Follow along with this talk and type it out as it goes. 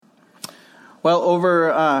Well,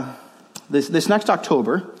 over this next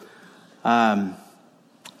October, this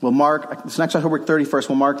next October 31st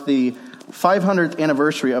will mark the 500th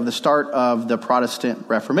anniversary of the start of the Protestant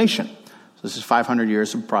Reformation. So this is 500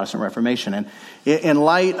 years of Protestant Reformation. And in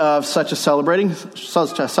light of such a celebration,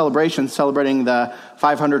 celebrating the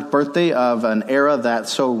 500th birthday of an era that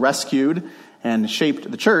so rescued and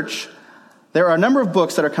shaped the church, there are a number of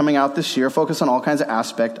books that are coming out this year focused on all kinds of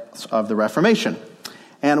aspects of the Reformation.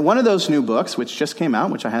 And one of those new books, which just came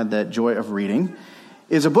out, which I had the joy of reading,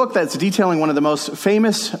 is a book that's detailing one of the most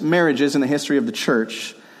famous marriages in the history of the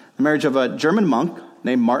church, the marriage of a German monk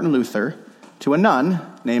named Martin Luther to a nun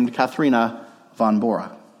named Katharina von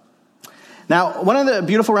Bora. Now, one of the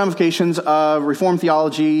beautiful ramifications of Reformed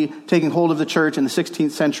theology taking hold of the church in the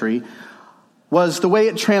 16th century was the way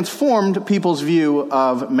it transformed people's view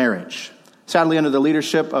of marriage. Sadly, under the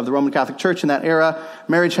leadership of the Roman Catholic Church in that era,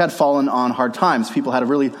 marriage had fallen on hard times. People had a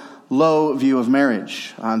really low view of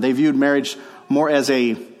marriage. They viewed marriage more as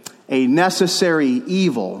a necessary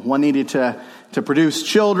evil. One needed to produce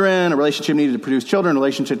children, a relationship needed to produce children, a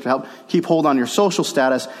relationship to help keep hold on your social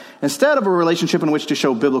status, instead of a relationship in which to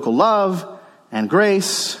show biblical love and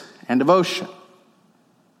grace and devotion.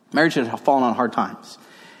 Marriage had fallen on hard times.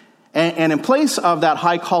 And in place of that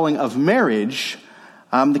high calling of marriage,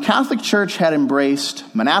 the Catholic Church had embraced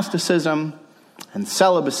monasticism and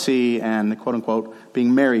celibacy and, quote-unquote,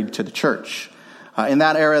 being married to the church. In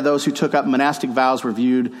that era, those who took up monastic vows were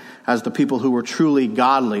viewed as the people who were truly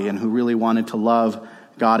godly and who really wanted to love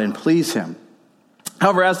God and please Him.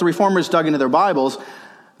 However, as the Reformers dug into their Bibles,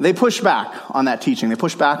 they pushed back on that teaching. They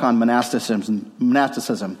pushed back on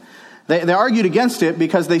monasticism. They argued against it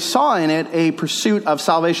because they saw in it a pursuit of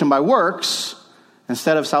salvation by works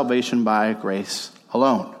instead of salvation by grace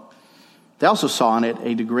alone. They also saw in it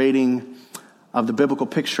a degrading of the biblical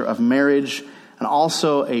picture of marriage and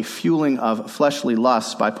also a fueling of fleshly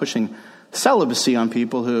lusts by pushing celibacy on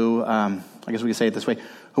people who, I guess we could say it this way,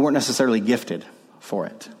 who weren't necessarily gifted for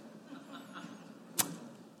it.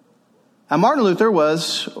 And Martin Luther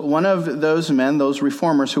was one of those men, those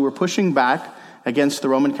reformers, who were pushing back against the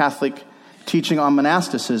Roman Catholic teaching on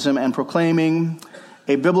monasticism and proclaiming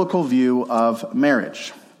a biblical view of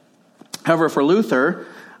marriage. However, for Luther,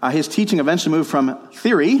 his teaching eventually moved from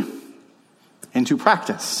theory into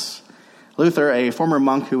practice. Luther, a former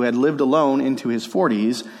monk who had lived alone into his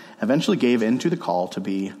 40s, eventually gave in to the call to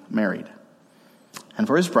be married. And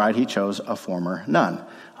for his bride, he chose a former nun,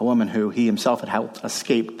 a woman who he himself had helped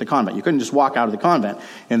escape the convent. You couldn't just walk out of the convent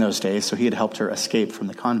in those days, so he had helped her escape from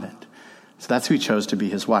the convent. So that's who he chose to be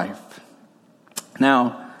his wife.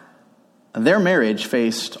 Now, their marriage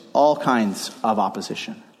faced all kinds of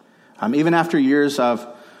opposition. Even after years of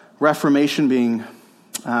Reformation being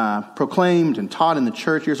proclaimed and taught in the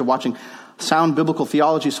church, years of watching sound biblical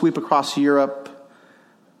theology sweep across Europe,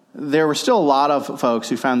 there were still a lot of folks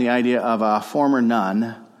who found the idea of a former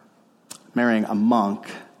nun marrying a monk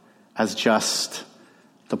as just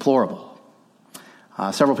deplorable.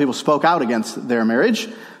 Several people spoke out against their marriage.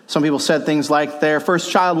 Some people said things like their first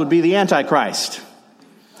child would be the Antichrist,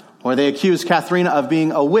 or they accused Katharina of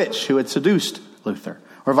being a witch who had seduced Luther,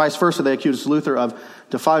 or vice versa, they accused Luther of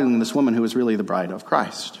defiling this woman who was really the bride of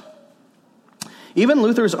Christ. Even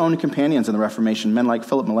Luther's own companions in the Reformation, men like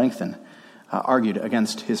Philip Melanchthon, argued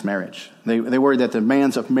against his marriage. They worried that the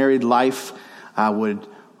demands of married life would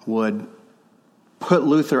put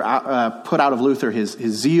out of Luther his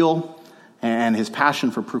zeal and his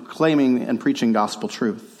passion for proclaiming and preaching gospel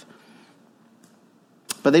truth.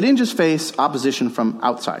 But they didn't just face opposition from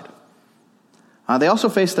outside. They also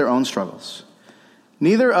faced their own struggles.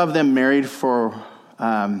 Neither of them married for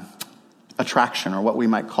attraction, or what we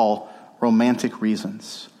might call romantic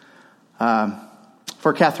reasons.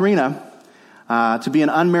 For Katharina, to be an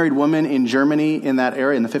unmarried woman in Germany in that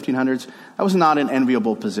era, in the 1500s, that was not an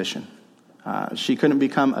enviable position. She couldn't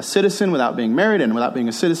become a citizen without being married, and without being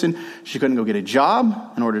a citizen, she couldn't go get a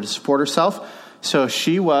job in order to support herself. So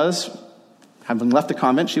she was, having left the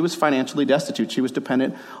convent, she was financially destitute. She was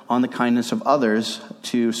dependent on the kindness of others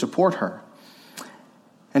to support her.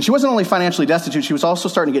 And she wasn't only financially destitute, she was also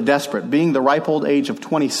starting to get desperate. Being the ripe old age of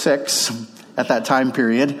 26 at that time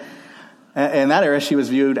period, in that era she was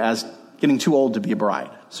viewed as getting too old to be a bride.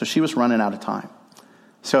 So she was running out of time.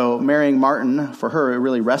 So marrying Martin, for her, it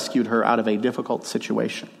really rescued her out of a difficult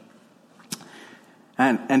situation.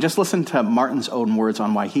 And just listen to Martin's own words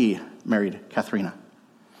on why he married Katharina.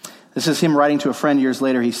 This is him writing to a friend years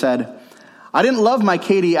later. He said, "I didn't love my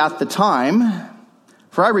Katie at the time,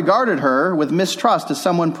 for I regarded her with mistrust as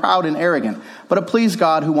someone proud and arrogant, but it pleased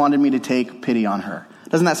God who wanted me to take pity on her."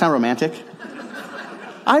 Doesn't that sound romantic?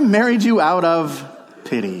 I married you out of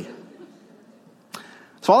pity.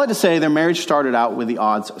 So all I had to say, their marriage started out with the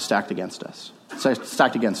odds stacked against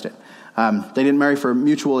it. They didn't marry for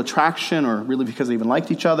mutual attraction or really because they even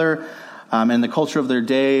liked each other. And the culture of their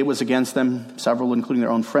day was against them. Several, including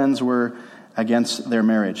their own friends, were against their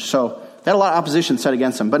marriage. So they had a lot of opposition set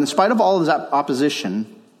against them. But in spite of all of that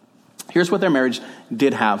opposition, here's what their marriage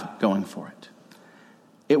did have going for it.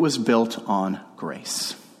 It was built on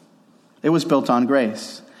grace. It was built on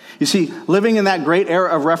grace. You see, living in that great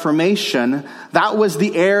era of Reformation, that was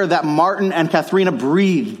the air that Martin and Katharina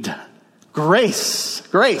breathed. Grace.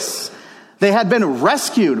 Grace. They had been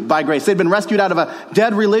rescued by grace. They'd been rescued out of a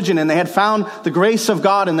dead religion, and they had found the grace of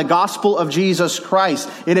God in the gospel of Jesus Christ.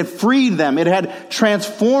 It had freed them. It had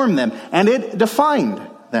transformed them, and it defined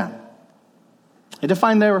them. It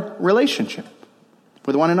defined their relationship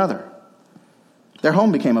with one another. Their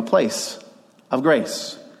home became a place of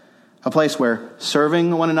grace. A place where serving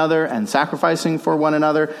one another and sacrificing for one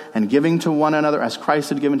another and giving to one another as Christ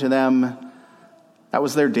had given to them, that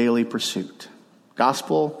was their daily pursuit.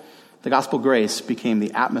 The gospel grace became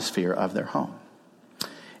the atmosphere of their home.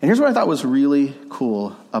 And here's what I thought was really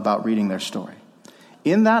cool about reading their story.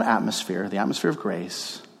 In that atmosphere, the atmosphere of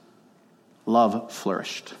grace, love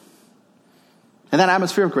flourished. In that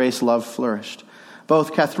atmosphere of grace, love flourished.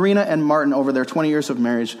 Both Katharina and Martin, over their 20 years of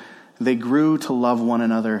marriage, they grew to love one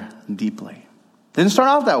another deeply. They didn't start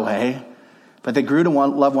off that way, but they grew to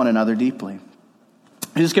love one another deeply.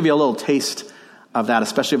 I'll just give you a little taste of that,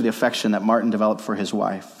 especially of the affection that Martin developed for his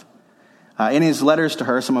wife. In his letters to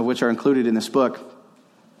her, some of which are included in this book,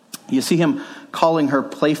 you see him calling her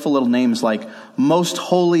playful little names like Most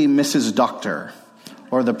Holy Mrs. Doctor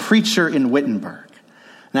or the Preacher in Wittenberg.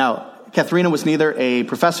 Now, Katharina was neither a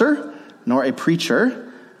professor nor a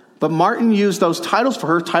preacher, but Martin used those titles for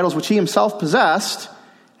her, titles which he himself possessed,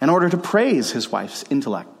 in order to praise his wife's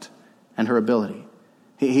intellect and her ability.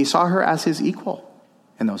 He saw her as his equal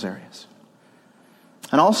in those areas.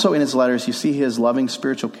 And also in his letters, you see his loving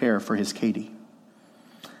spiritual care for his Katie.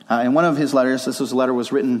 In one of his letters, letter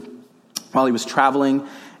was written while he was traveling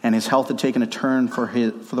and his health had taken a turn for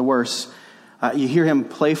the worse. You hear him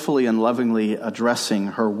playfully and lovingly addressing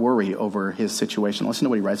her worry over his situation. Listen to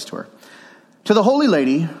what he writes to her. To the holy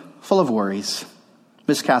lady, full of worries,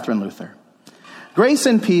 Miss Catherine Luther. Grace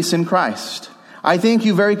and peace in Christ. I thank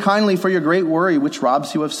you very kindly for your great worry which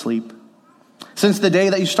robs you of sleep. Since the day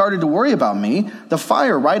that you started to worry about me, the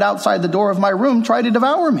fire right outside the door of my room tried to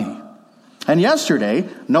devour me. And yesterday,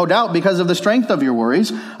 no doubt because of the strength of your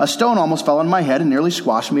worries, a stone almost fell on my head and nearly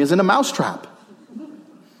squashed me as in a mousetrap.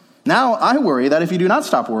 Now I worry that if you do not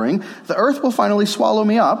stop worrying, the earth will finally swallow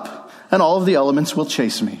me up and all of the elements will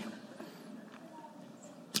chase me.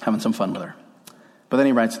 Having some fun with her. But then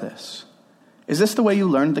he writes this. Is this the way you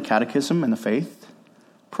learned the catechism and the faith?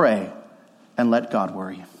 Pray and let God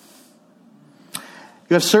worry.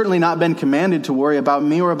 You have certainly not been commanded to worry about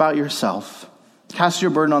me or about yourself. Cast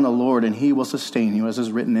your burden on the Lord and he will sustain you, as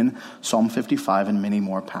is written in Psalm 55 and many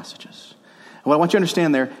more passages. And what I want you to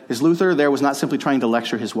understand there is Luther there was not simply trying to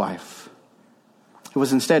lecture his wife. He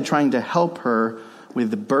was instead trying to help her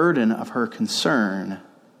with the burden of her concern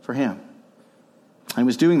for him. And he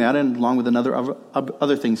was doing that, and along with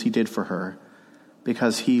other things he did for her,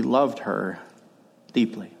 because he loved her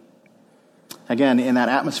deeply. Again, in that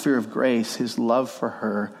atmosphere of grace, his love for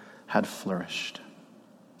her had flourished.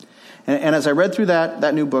 And as I read through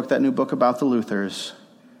that new book about the Luthers,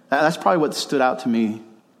 that's probably what stood out to me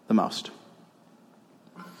the most.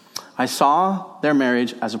 I saw their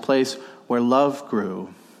marriage as a place where love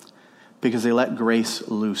grew because they let grace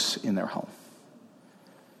loose in their home.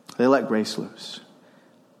 They let grace loose.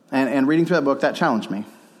 And reading through that book, that challenged me.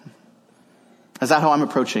 Is that how I'm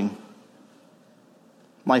approaching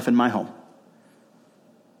life in my home?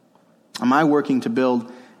 Am I working to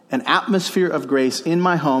build an atmosphere of grace in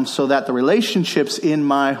my home so that the relationships in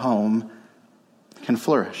my home can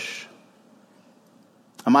flourish?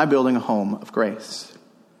 Am I building a home of grace?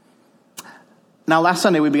 Now, last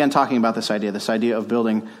Sunday we began talking about this idea of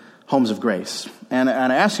building homes of grace. And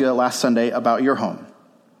I asked you last Sunday about your home.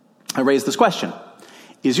 I raised this question.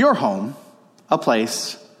 Is your home a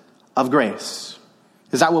place of grace?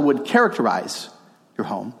 Is that what would characterize your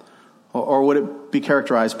home? Or would it be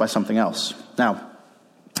characterized by something else? Now,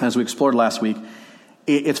 as we explored last week,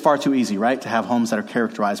 it's far too easy, right, to have homes that are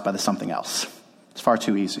characterized by the something else. It's far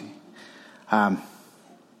too easy.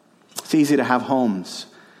 It's easy to have homes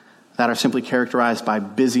that are simply characterized by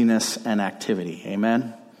busyness and activity.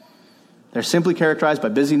 Amen? They're simply characterized by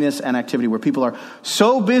busyness and activity, where people are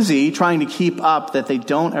so busy trying to keep up that they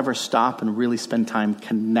don't ever stop and really spend time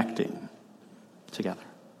connecting together.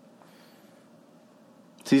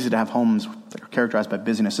 It's easy to have homes that are characterized by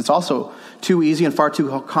busyness. It's also too easy and far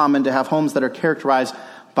too common to have homes that are characterized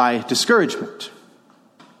by discouragement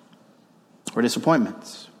or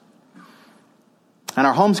disappointments. And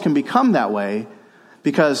our homes can become that way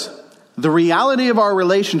because the reality of our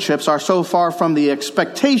relationships are so far from the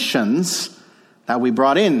expectations that we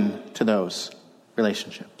brought into those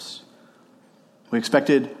relationships. We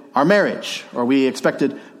expected our marriage, or we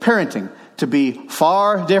expected parenting to be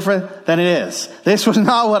far different than it is. This was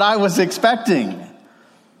not what I was expecting.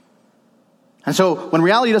 And so when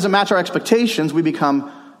reality doesn't match our expectations, we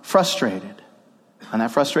become frustrated. And that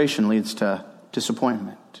frustration leads to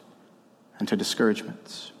disappointment and to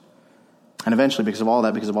discouragements. And eventually, because of all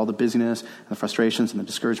that, because of all the busyness and the frustrations and the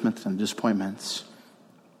discouragements and the disappointments,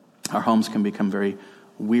 our homes can become very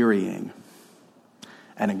wearying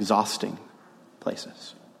and exhausting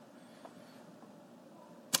places.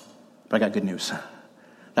 But I got good news.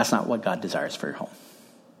 That's not what God desires for your home.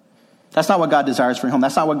 That's not what God desires for your home.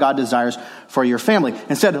 That's not what God desires for your family.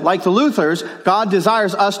 Instead, like the Luthers, God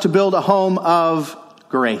desires us to build a home of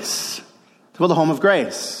grace. To build a home of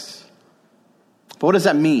grace. But what does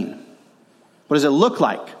that mean? What does it look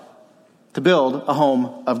like to build a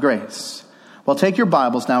home of grace? Well, take your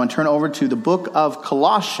Bibles now and turn over to the book of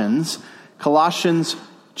Colossians, Colossians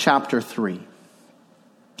chapter 3.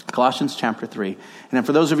 Colossians chapter 3. And then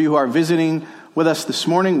for those of you who are visiting with us this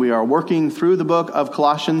morning, we are working through the book of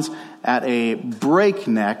Colossians at a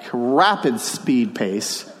breakneck, rapid speed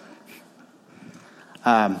pace.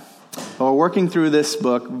 We're working through this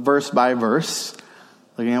book verse by verse,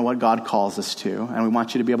 looking at what God calls us to, and we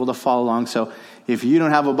want you to be able to follow along. So if you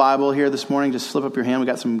don't have a Bible here this morning, just slip up your hand. We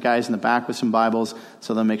got some guys in the back with some Bibles,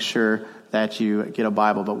 so they'll make sure that you get a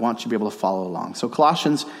Bible, but want you to be able to follow along. So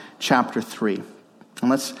Colossians chapter 3. And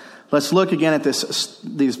let's look again at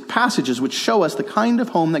these passages which show us the kind of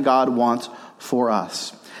home that God wants for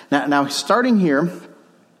us. Now starting here,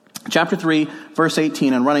 chapter 3, verse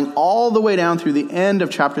 18, and running all the way down through the end of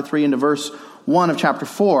chapter 3 into verse 1 of chapter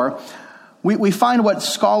 4, we find what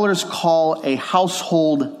scholars call a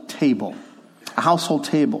household table. A household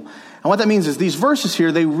table. And what that means is these verses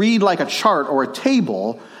here, they read like a chart or a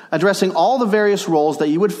table addressing all the various roles that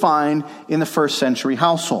you would find in the first century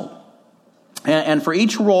household. And for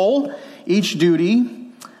each role, each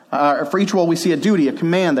duty, for each role we see a duty, a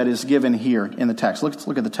command that is given here in the text. Let's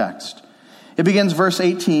look at the text. It begins verse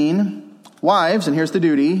 18, wives, and here's the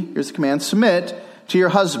duty, here's the command, submit to your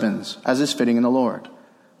husbands as is fitting in the Lord.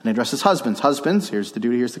 And it addresses husbands. Husbands, here's the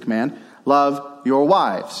duty, here's the command, love your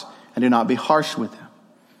wives and do not be harsh with them.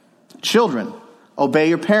 Children, obey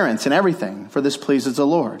your parents in everything, for this pleases the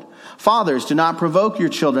Lord. Fathers, do not provoke your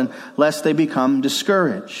children lest they become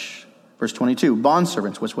discouraged. Verse 22,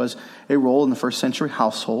 bondservants, which was a role in the first century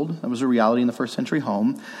household. That was a reality in the first century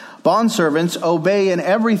home. Bondservants, obey in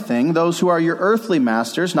everything those who are your earthly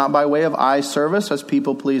masters, not by way of eye service as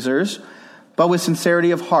people pleasers, but with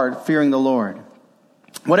sincerity of heart, fearing the Lord.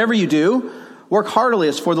 Whatever you do, work heartily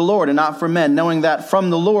as for the Lord and not for men, knowing that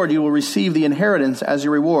from the Lord you will receive the inheritance as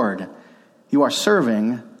your reward. You are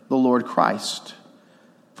serving the Lord Christ.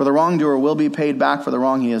 For the wrongdoer will be paid back for the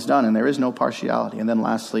wrong he has done, and there is no partiality. And then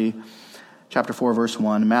lastly, chapter 4, verse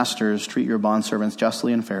 1, masters, treat your bondservants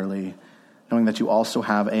justly and fairly, knowing that you also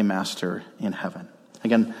have a master in heaven.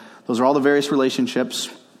 Again, those are all the various relationships,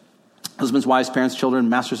 husbands, wives, parents, children,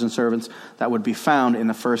 masters, and servants, that would be found in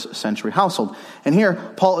the first century household. And here,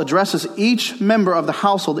 Paul addresses each member of the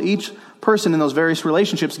household, each person in those various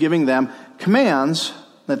relationships, giving them commands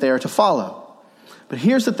that they are to follow. But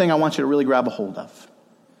here's the thing I want you to really grab a hold of.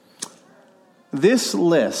 This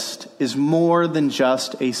list is more than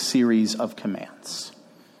just a series of commands.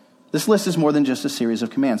 This list is more than just a series of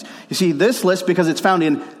commands. You see, this list, because it's found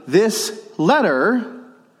in this letter,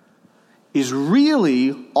 is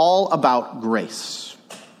really all about grace.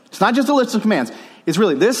 It's not just a list of commands. It's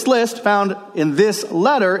really, this list found in this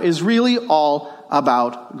letter is really all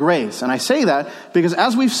about grace. And I say that because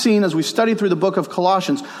as we've seen, as we've studied through the book of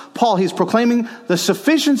Colossians, Paul, he's proclaiming the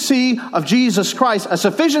sufficiency of Jesus Christ, a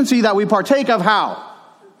sufficiency that we partake of how?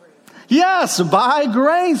 Yes, by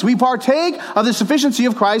grace. We partake of the sufficiency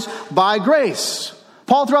of Christ by grace.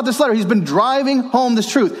 Paul, throughout this letter, he's been driving home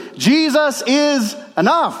this truth. Jesus is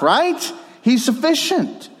enough, right? He's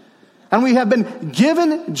sufficient. And we have been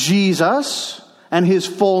given Jesus and his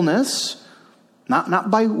fullness,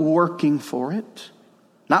 not by working for it,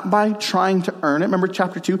 not by trying to earn it. Remember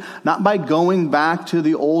chapter 2? Not by going back to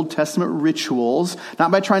the Old Testament rituals,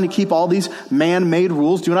 not by trying to keep all these man-made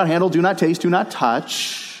rules, do not handle, do not taste, do not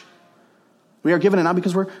touch. We are given it not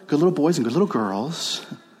because we're good little boys and good little girls.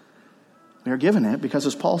 We are given it because,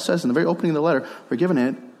 as Paul says in the very opening of the letter, we're given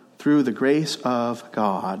it through the grace of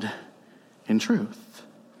God in truth.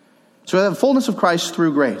 So we have the fullness of Christ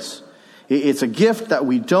through grace. It's a gift that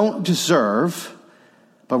we don't deserve,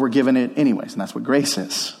 but we're given it anyways. And that's what grace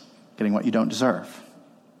is, getting what you don't deserve.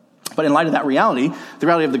 But in light of that reality, the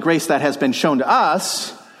reality of the grace that has been shown to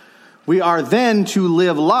us, we are then to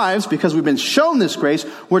live lives, because we've been shown this grace,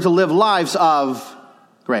 we're to live lives of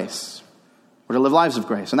grace. We're to live lives of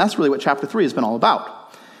grace. And that's really what chapter 3 has been all about.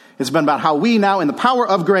 It's been about how we now, in the power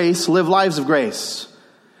of grace, live lives of grace.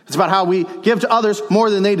 It's about how we give to others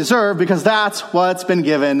more than they deserve, because that's what's been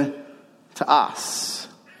given to us.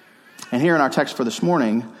 And here in our text for this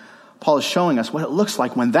morning, Paul is showing us what it looks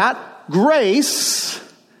like when that grace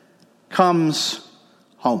comes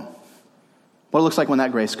home. What it looks like when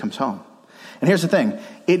that grace comes home. And here's the thing.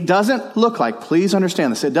 It doesn't look like, please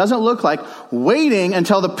understand this, it doesn't look like waiting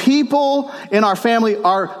until the people in our family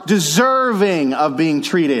are deserving of being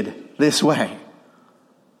treated this way,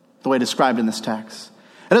 the way described in this text.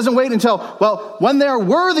 It doesn't wait until, when they're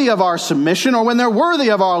worthy of our submission, or when they're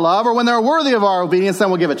worthy of our love, or when they're worthy of our obedience, then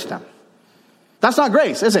we'll give it to them. That's not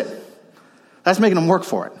grace, is it? That's making them work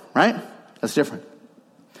for it, right? That's different.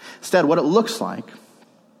 Instead, what it looks like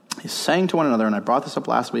is saying to one another, and I brought this up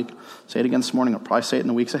last week, say it again this morning, I'll probably say it in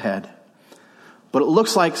the weeks ahead, but it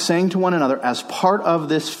looks like saying to one another, as part of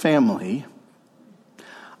this family,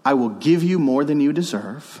 I will give you more than you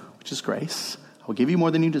deserve, which is grace. I will give you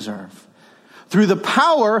more than you deserve. Through the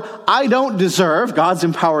power I don't deserve, God's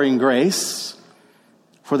empowering grace,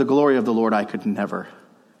 for the glory of the Lord I could never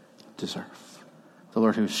deserve. The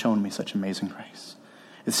Lord who has shown me such amazing grace.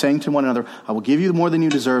 It's saying to one another, I will give you more than you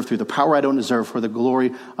deserve through the power I don't deserve, for the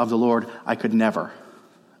glory of the Lord I could never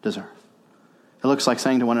deserve. It looks like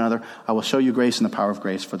saying to one another, I will show you grace and the power of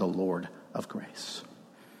grace for the Lord of grace.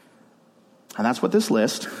 And that's what this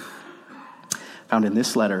list, found in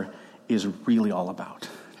this letter, is really all about.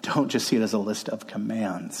 Don't just see it as a list of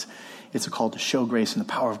commands. It's a call to show grace and the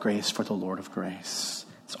power of grace for the Lord of grace.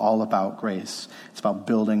 It's all about grace. It's about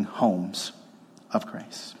building homes of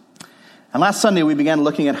grace. And last Sunday, we began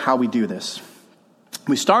looking at how we do this.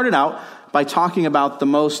 We started out by talking about the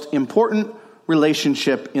most important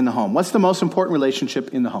relationship in the home. What's the most important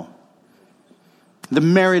relationship in the home? The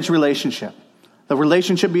marriage relationship. The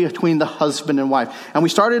relationship between the husband and wife. And we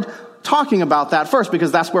started talking about that first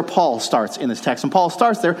because that's where Paul starts in this text. And Paul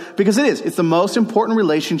starts there because it is. It's the most important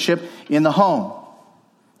relationship in the home.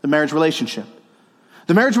 The marriage relationship.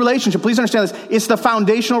 The marriage relationship, please understand this, it's the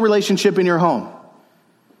foundational relationship in your home.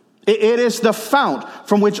 It is the fount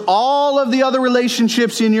from which all of the other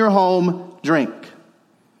relationships in your home drink.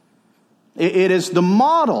 It is the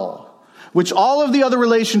model which all of the other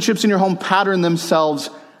relationships in your home pattern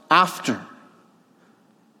themselves after.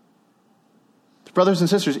 Brothers and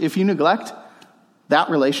sisters, if you neglect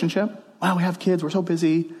that relationship, we have kids, we're so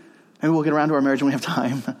busy, maybe we'll get around to our marriage when we have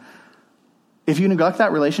time. If you neglect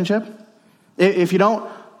that relationship, if you don't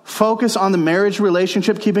focus on the marriage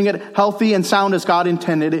relationship, keeping it healthy and sound as God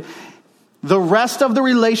intended it, the rest of the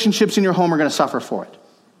relationships in your home are going to suffer for it.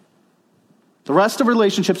 The rest of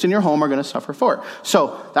relationships in your home are going to suffer for it.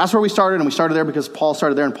 So that's where we started, and we started there because Paul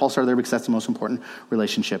started there, and Paul started there because that's the most important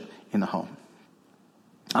relationship in the home.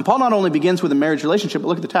 And Paul not only begins with a marriage relationship, but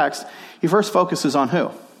look at the text. He first focuses on who?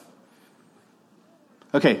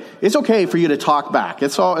 Okay, it's okay for you to talk back.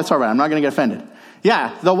 It's all right. I'm not going to get offended.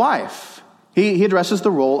 Yeah, the wife. He addresses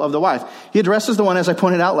the role of the wife. He addresses the one, as I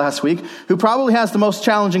pointed out last week, who probably has the most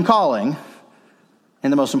challenging calling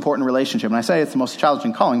in the most important relationship. And I say it's the most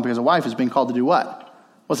challenging calling because a wife is being called to do what?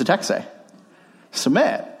 What's the text say?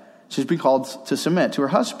 Submit. She's being called to submit to her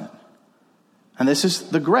husband. And this is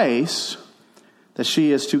the grace that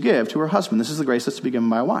she is to give to her husband. This is the grace that's to be given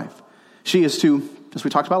by a wife. She is to, as we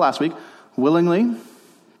talked about last week, willingly,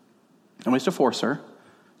 and ways to force her,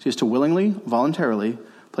 she is to willingly, voluntarily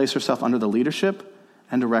place herself under the leadership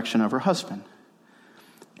and direction of her husband.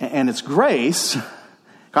 And it's grace,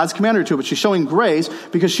 God's commanded her to, but she's showing grace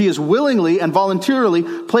because she is willingly and voluntarily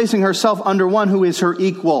placing herself under one who is her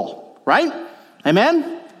equal. Right?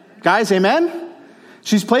 Amen? Guys, amen?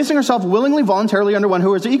 She's placing herself willingly, voluntarily under one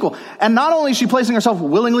who is her equal. And not only is she placing herself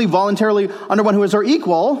willingly, voluntarily under one who is her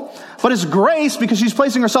equal, but it's grace because she's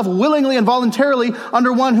placing herself willingly and voluntarily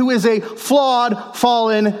under one who is a flawed,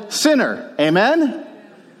 fallen sinner. Amen?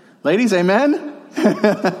 Ladies, amen?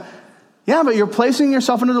 Yeah, but you're placing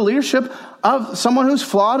yourself under the leadership of someone who's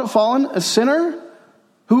flawed, fallen, a sinner,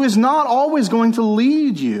 who is not always going to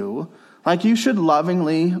lead you like you should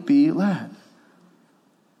lovingly be led.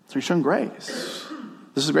 So you're showing grace.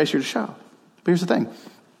 This is the grace you're to show. But here's the thing.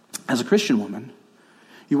 As a Christian woman,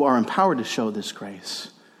 you are empowered to show this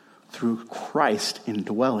grace through Christ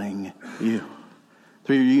indwelling you. Through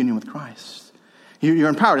through your union with Christ. You're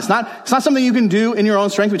empowered. It's not something you can do in your own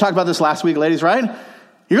strength. We talked about this last week, ladies, right?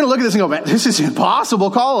 You're going to look at this and go, man, this is an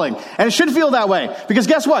impossible calling. And it should feel that way. Because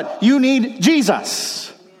guess what? You need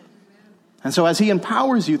Jesus. And so as he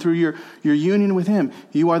empowers you through your union with him,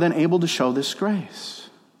 you are then able to show this grace.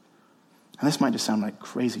 And this might just sound like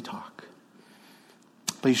crazy talk.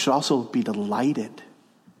 But you should also be delighted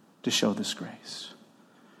to show this grace.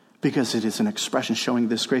 Because it is an expression, showing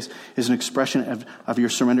this grace is an expression of your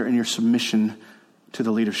surrender and your submission to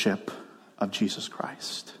the leadership of Jesus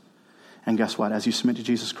Christ. And guess what? As you submit to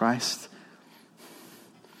Jesus Christ,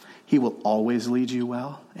 he will always lead you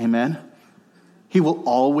well. Amen? He will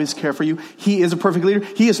always care for you. He is a perfect leader.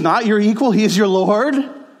 He is not your equal. He is your Lord.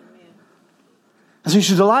 And so you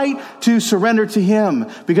should delight to surrender to him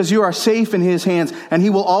because you are safe in his hands and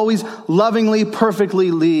he will always lovingly,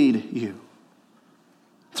 perfectly lead you.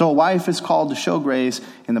 So a wife is called to show grace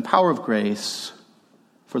in the power of grace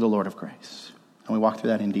for the Lord of grace. And we walked through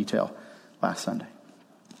that in detail last Sunday.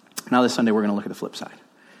 Now this Sunday we're going to look at the flip side.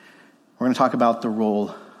 We're going to talk about the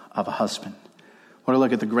role of a husband. We're going to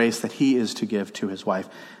look at the grace that he is to give to his wife.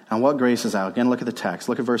 And what grace is that? Again, look at the text.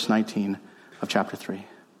 Look at verse 19 of chapter 3.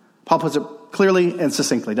 Paul puts it clearly and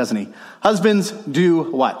succinctly, doesn't he? Husbands do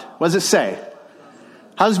what? What does it say?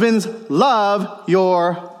 Husbands, love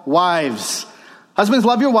your wives. Husbands,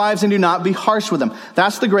 love your wives and do not be harsh with them.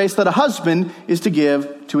 That's the grace that a husband is to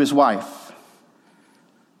give to his wife.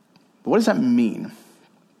 But what does that mean?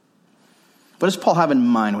 What does Paul have in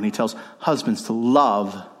mind when he tells husbands to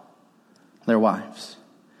love their wives?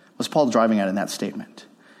 What's Paul driving at in that statement?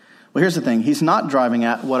 Well, here's the thing. He's not driving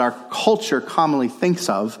at what our culture commonly thinks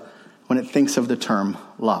of when it thinks of the term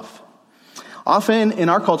love. Often in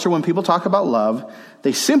our culture, when people talk about love,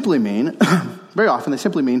 they simply mean, very often they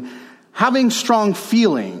simply mean having strong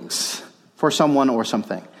feelings for someone or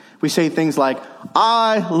something. We say things like,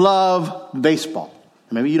 I love baseball.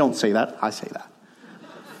 Maybe you don't say that. I say that.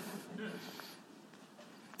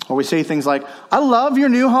 Or we say things like, I love your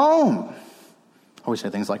new home. Or we say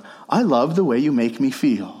things like, I love the way you make me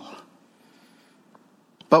feel.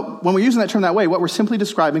 But when we're using that term that way, what we're simply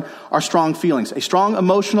describing are strong feelings, a strong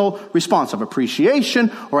emotional response of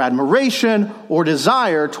appreciation or admiration or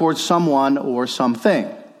desire towards someone or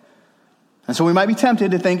something. And so we might be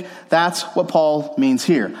tempted to think that's what Paul means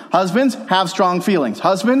here. Husbands, have strong feelings.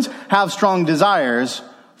 Husbands, have strong desires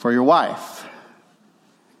for your wife.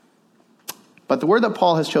 But the word that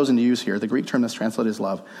Paul has chosen to use here, the Greek term that's translated as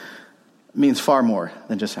love, means far more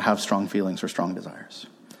than just have strong feelings or strong desires.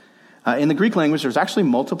 In the Greek language, there's actually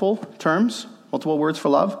multiple terms, multiple words for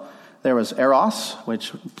love. There was eros,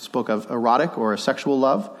 which spoke of erotic or sexual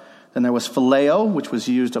love. Then there was phileo, which was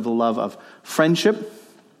used of the love of friendship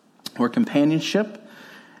or companionship.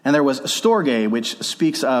 And there was storge, which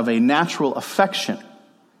speaks of a natural affection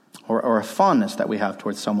or a fondness that we have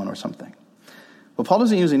towards someone or something. But Paul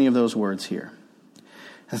doesn't use any of those words here.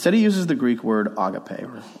 Instead, he uses the Greek word agape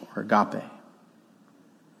or agape.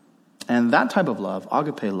 And that type of love,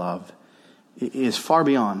 agape love, is far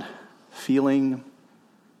beyond feeling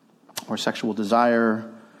or sexual desire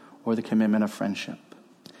or the commitment of friendship.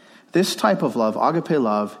 This type of love, agape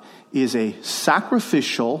love, is a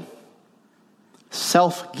sacrificial,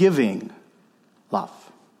 self-giving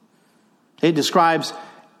love. It describes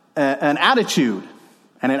an attitude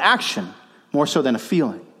and an action more so than a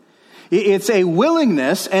feeling. It's a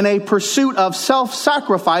willingness and a pursuit of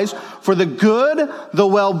self-sacrifice for the good, the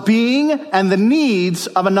well-being, and the needs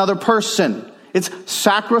of another person. It's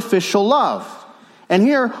sacrificial love. And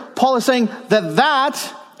here, Paul is saying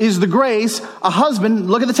that is the grace a husband,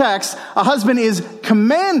 look at the text, a husband is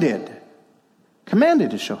commanded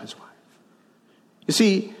to show his wife. You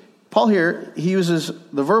see, Paul here, he uses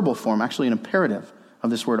the verbal form, actually an imperative of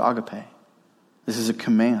this word agape. This is a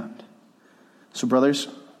command. So brothers,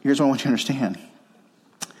 here's what I want you to understand.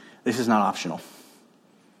 This is not optional.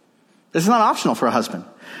 This is not optional for a husband.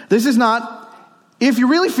 This is not, if you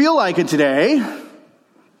really feel like it today,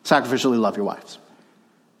 sacrificially love your wives.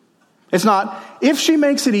 It's not, if she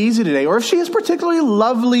makes it easy today, or if she is particularly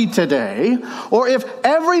lovely today, or if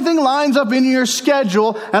everything lines up in your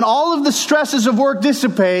schedule and all of the stresses of work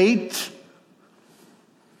dissipate,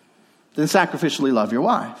 then sacrificially love your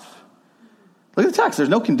wife. Look at the text. There's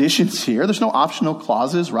no conditions here. There's no optional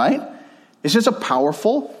clauses, right? It's just a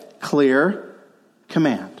powerful, clear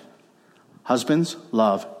command. Husbands,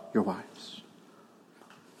 love your wives.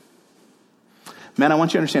 Men, I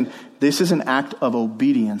want you to understand, this is an act of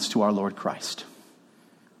obedience to our Lord Christ.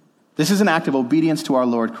 This is an act of obedience to our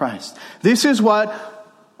Lord Christ. This is what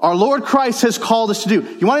our Lord Christ has called us to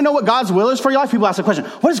do. You want to know what God's will is for your life? People ask the question,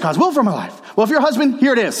 what is God's will for my life? Well, if you're a husband,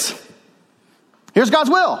 here it is. Here's God's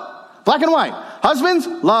will. Black and white. Husbands,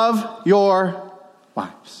 love your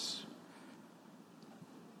wives.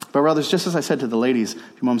 But brothers, just as I said to the ladies a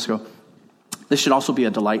few moments ago, this should also be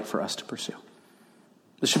a delight for us to pursue.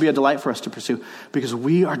 This should be a delight for us to pursue because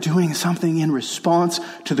we are doing something in response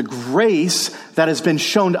to the grace that has been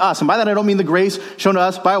shown to us. And by that, I don't mean the grace shown to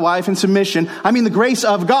us by a wife in submission. I mean the grace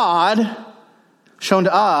of God shown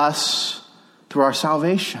to us through our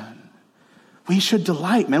salvation. We should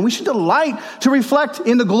delight, man. We should delight to reflect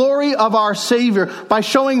in the glory of our Savior by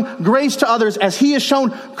showing grace to others as he has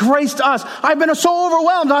shown grace to us. I've been so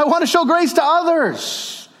overwhelmed. I want to show grace to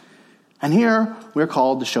others. And here we're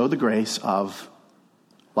called to show the grace of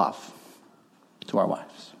love to our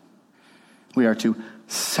wives. We are to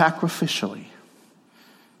sacrificially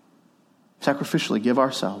give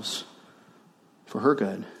ourselves for her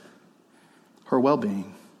good, her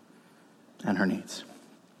well-being, and her needs.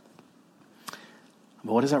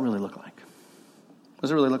 But what does that really look like? What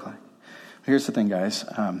does it really look like? Here's the thing, guys.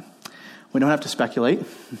 We don't have to speculate.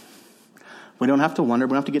 We don't have to wonder.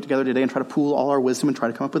 We don't have to get together today and try to pool all our wisdom and try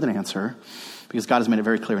to come up with an answer because God has made it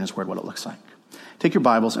very clear in his word what it looks like. Take your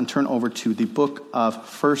Bibles and turn over to the book of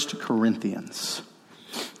 1 Corinthians.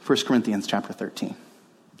 1 Corinthians chapter 13.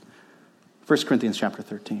 1 Corinthians chapter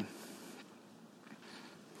 13.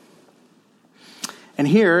 And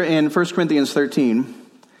here in 1 Corinthians 13,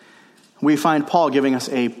 we find Paul giving us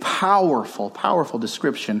a powerful, powerful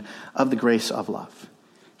description of the grace of love.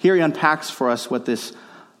 Here he unpacks for us what this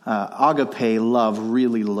agape love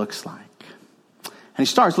really looks like. And he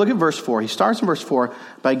starts, look at verse 4. He starts in verse 4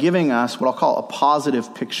 by giving us what I'll call a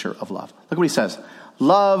positive picture of love. Look what he says.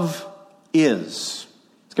 Love is.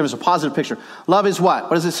 Let's give us a positive picture. Love is what?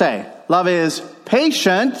 What does it say? Love is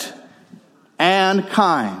patient and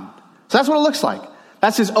kind. So that's what it looks like.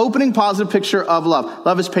 That's his opening positive picture of love.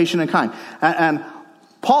 Love is patient and kind. And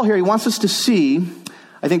Paul here, he wants us to see,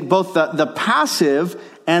 I think, both the passive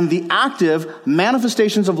and the active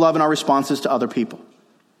manifestations of love in our responses to other people.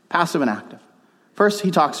 Passive and active. First,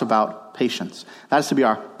 he talks about patience. That is to be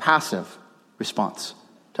our passive response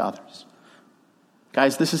to others.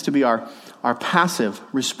 Guys, this is to be our passive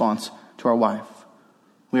response to our wife.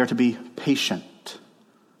 We are to be patient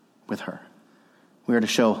with her. We are to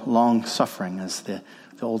show long suffering, as the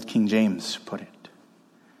old King James put it.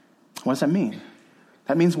 What does that mean?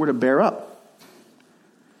 That means we're to bear up.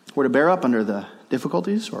 We're to bear up under the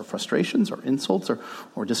difficulties or frustrations or insults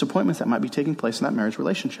or disappointments that might be taking place in that marriage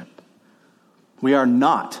relationship. We are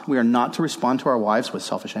not to respond to our wives with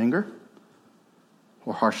selfish anger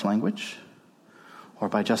or harsh language or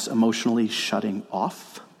by just emotionally shutting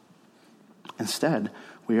off. Instead,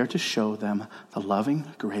 we are to show them the loving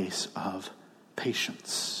grace of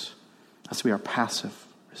patience. That's to be our passive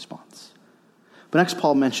response. But next,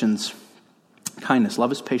 Paul mentions kindness.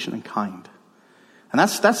 Love is patient and kind. And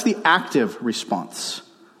that's the active response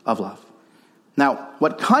of love. Now,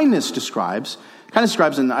 what kindness describes,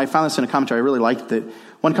 and I found this in a commentary, I really liked it.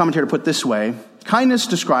 One commentator put it this way: kindness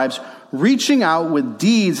describes reaching out with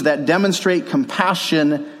deeds that demonstrate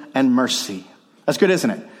compassion and mercy. That's good, isn't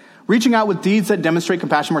it? Reaching out with deeds that demonstrate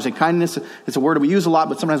compassion and mercy. Kindness is a word we use a lot,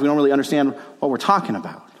 but sometimes we don't really understand what we're talking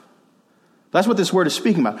about. That's what this word is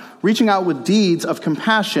speaking about. Reaching out with deeds of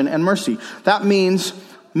compassion and mercy. That means,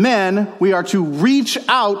 men, we are to reach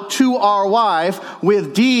out to our wife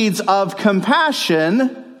with deeds of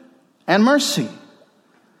compassion and mercy.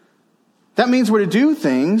 That means we're to do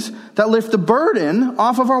things that lift the burden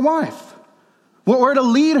off of our wife. We're to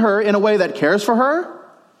lead her in a way that cares for her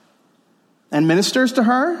and ministers to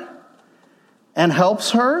her and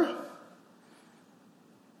helps her,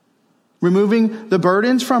 removing the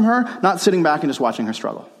burdens from her, not sitting back and just watching her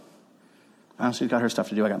struggle. She's got her stuff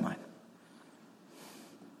to do, I got mine.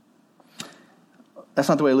 That's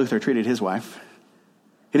not the way Luther treated his wife.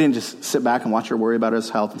 He didn't just sit back and watch her worry about his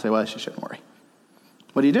health and say, well, she shouldn't worry.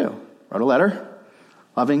 What did he do? Wrote a letter,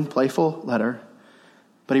 loving, playful letter.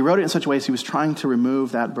 But he wrote it in such a way as he was trying to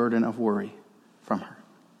remove that burden of worry from her.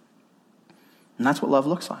 And that's what love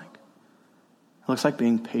looks like. It looks like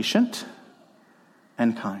being patient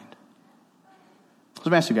and kind. So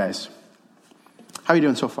let me ask you guys, how are you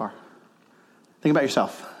doing so far? Think about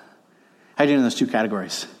yourself. How are you doing in those two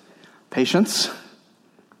categories? Patience,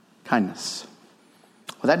 kindness.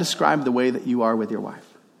 Will that describe the way that you are with your wife?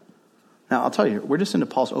 Now, I'll tell you, we're just into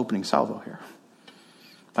Paul's opening salvo here.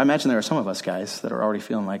 I imagine there are some of us guys that are already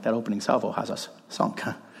feeling like that opening salvo has us sunk.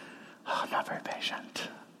 Oh, I'm not very patient.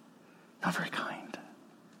 Not very kind.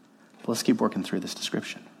 But let's keep working through this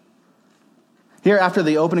description. Here, after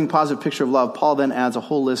the opening positive picture of love, Paul then adds a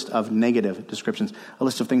whole list of negative descriptions, a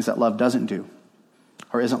list of things that love doesn't do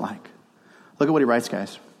or isn't like. Look at what he writes,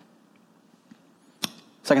 guys.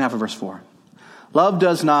 Second half of verse 4. Love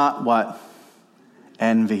does not what?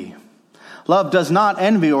 Envy. Love does not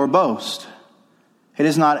envy or boast. It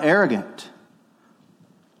is not arrogant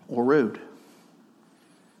or rude.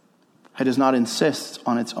 It does not insist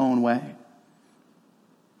on its own way.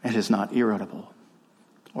 It is not irritable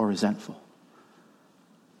or resentful.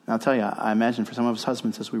 And I'll tell you, I imagine for some of us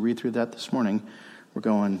husbands, as we read through that this morning, we're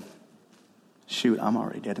going, shoot, I'm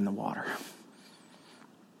already dead in the water.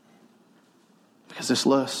 Because this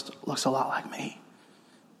list looks a lot like me.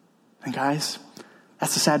 And guys,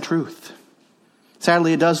 that's the sad truth.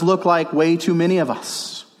 Sadly, it does look like way too many of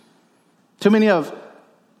us. Too many of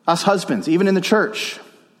us husbands, even in the church,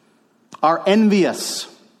 are envious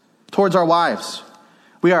towards our wives.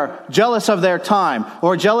 We are jealous of their time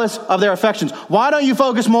or jealous of their affections. Why don't you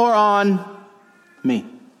focus more on me?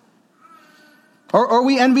 Or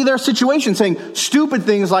we envy their situation, saying stupid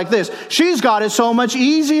things like this. She's got it so much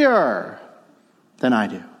easier than I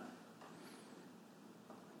do.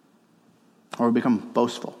 Or we become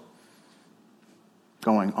boastful,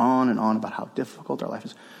 going on and on about how difficult our life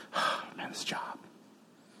is. Man, this job.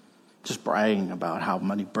 Just bragging about how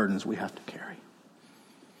many burdens we have to carry.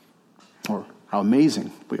 Or how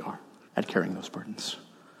amazing we are at carrying those burdens.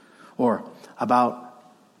 Or about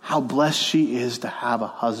how blessed she is to have a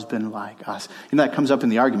husband like us. You know, that comes up in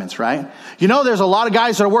the arguments, right? You know, there's a lot of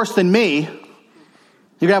guys that are worse than me. You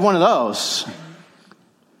can have one of those.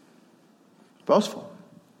 Boastful.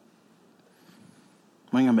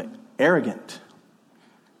 Being arrogant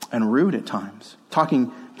and rude at times.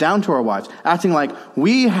 Talking down to our wives. Acting like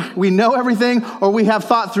we know everything or we have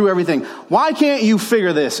thought through everything. Why can't you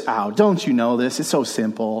figure this out? Don't you know this? It's so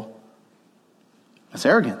simple. That's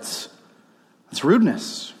arrogance. That's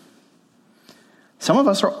rudeness. Some of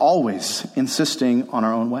us are always insisting on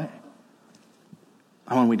our own way.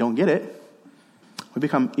 And when we don't get it, we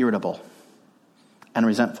become irritable and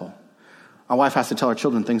resentful. Our wife has to tell our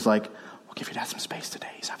children things like, "We'll give your dad some space today.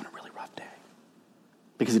 He's having a really rough day."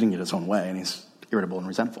 Because he didn't get his own way and he's irritable and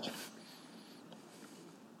resentful.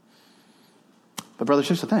 But brothers,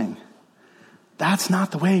 here's the thing. That's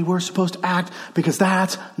not the way we're supposed to act, because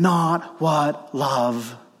that's not what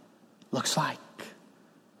love looks like.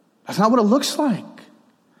 That's not what it looks like.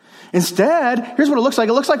 Instead, here's what it looks like.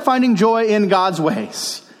 It looks like finding joy in God's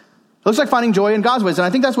ways. It looks like finding joy in God's ways. And I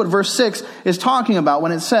think that's what verse 6 is talking about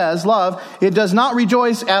when it says, love, it does not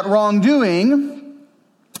rejoice at wrongdoing,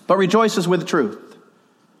 but rejoices with the truth.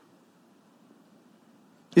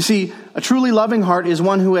 You see, a truly loving heart is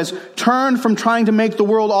one who has turned from trying to make the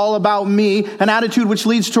world all about me, an attitude which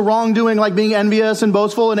leads to wrongdoing like being envious and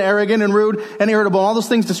boastful and arrogant and rude and irritable, and all those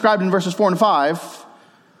things described in verses 4 and 5.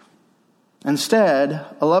 Instead,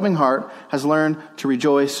 a loving heart has learned to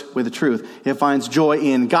rejoice with the truth. It finds joy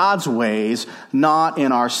in God's ways, not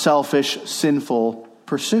in our selfish, sinful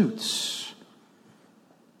pursuits.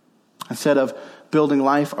 Instead of building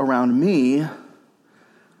life around me,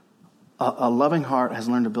 a loving heart has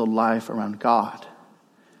learned to build life around God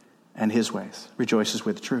and his ways, rejoices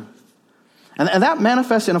with the truth. And that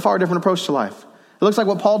manifests in a far different approach to life. It looks like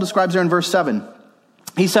what Paul describes there in verse 7.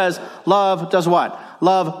 He says, love does what?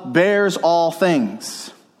 Love bears all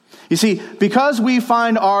things. You see, because we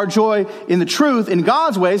find our joy in the truth, in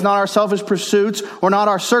God's ways, not our selfish pursuits or not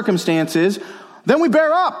our circumstances, then we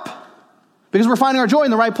bear up. Because we're finding our joy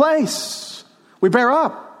in the right place. We bear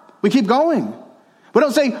up. We keep going. We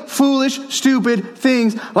don't say foolish, stupid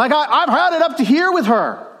things like, I've had it up to here with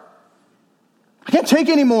her. I can't take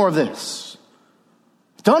any more of this.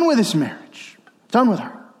 Done with this marriage. Done with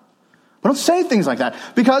her. We don't say things like that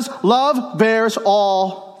because love bears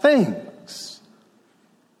all things.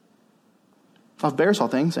 Love bears all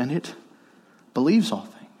things and it believes all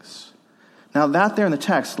things. Now that there in the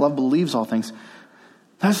text, love believes all things,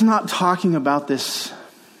 that's not talking about this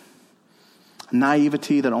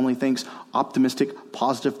naivety that only thinks optimistic,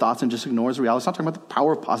 positive thoughts and just ignores reality. It's not talking about the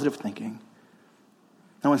power of positive thinking.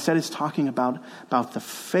 No, instead it's talking about the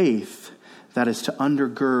faith that is to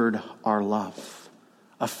undergird our love.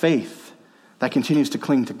 A faith that continues to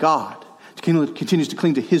cling to God, continues to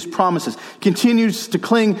cling to his promises, continues to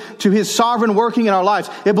cling to his sovereign working in our lives.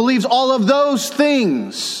 It believes all of those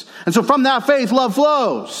things. And so from that faith, love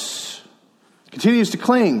flows. It continues to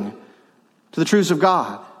cling to the truths of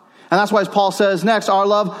God. And that's why, as Paul says next, our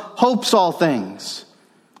love hopes all things.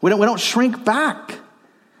 We don't shrink back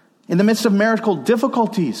in the midst of marital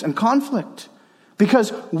difficulties and conflict,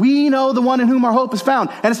 because we know the one in whom our hope is found,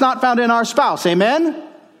 and it's not found in our spouse. Amen?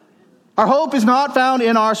 Our hope is not found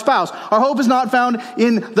in our spouse. Our hope is not found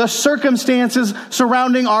in the circumstances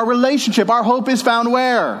surrounding our relationship. Our hope is found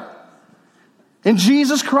where? In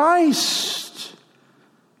Jesus Christ.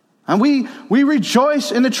 And we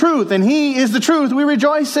rejoice in the truth, and he is the truth we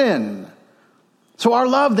rejoice in. So our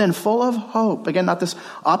love then, full of hope. Again, not this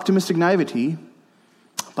optimistic naivety,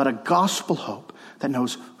 but a gospel hope that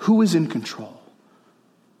knows who is in control.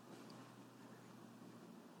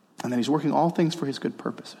 And that he's working all things for his good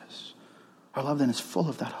purposes. Our love then is full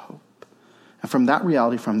of that hope. And from that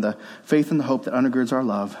reality, from the faith and the hope that undergirds our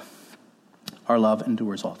love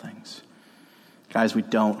endures all things. Guys, we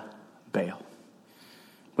don't bail.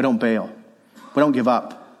 We don't bail. We don't give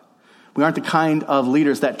up. We aren't the kind of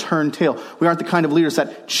leaders that turn tail. We aren't the kind of leaders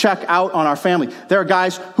that check out on our family. There are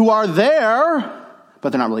guys who are there, but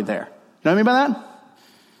they're not really there. You know what I mean by that?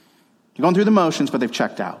 They're going through the motions, but they've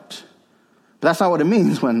checked out. But that's not what it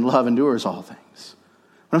means when love endures all things.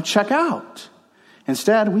 We don't check out.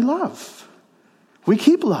 Instead, we love. We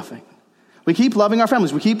keep loving. We keep loving our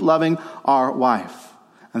families. We keep loving our wife.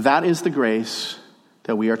 And that is the grace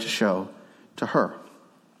that we are to show to her.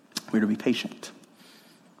 We're to be patient.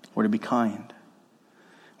 We're to be kind.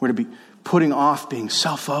 We're to be putting off being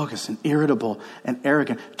self-focused and irritable and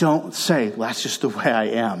arrogant. Don't say, well, that's just the way I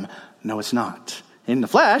am. No, it's not. In the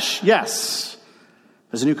flesh, yes.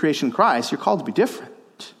 As a new creation in Christ, you're called to be different.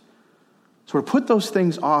 So we're to put those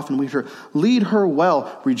things off and lead her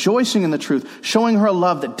well, rejoicing in the truth, showing her a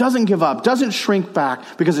love that doesn't give up, doesn't shrink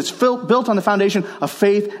back, because it's built on the foundation of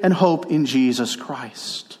faith and hope in Jesus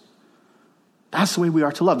Christ. That's the way we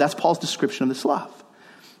are to love. That's Paul's description of this love.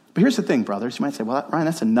 But here's the thing, brothers. You might say, well, Ryan,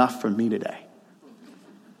 that's enough for me today.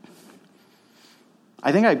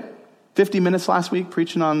 I think I had 50 minutes last week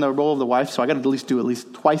preaching on the role of the wife, so I got to do at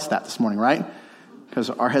least twice that this morning, right? Because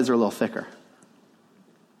our heads are a little thicker.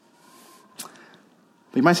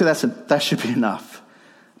 But you might say that should be enough.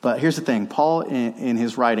 But here's the thing. Paul, in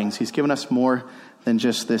his writings, he's given us more than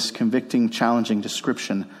just this convicting, challenging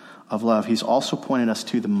description of love. He's also pointed us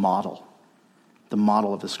to the model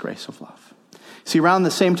of this grace of love. See, around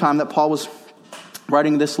the same time that Paul was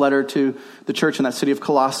writing this letter to the church in that city of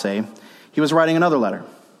Colossae, he was writing another letter,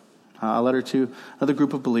 a letter to another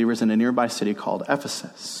group of believers in a nearby city called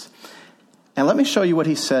Ephesus. And let me show you what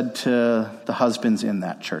he said to the husbands in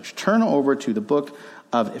that church. Turn over to the book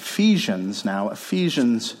of Ephesians now,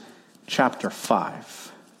 Ephesians chapter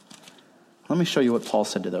 5. Let me show you what Paul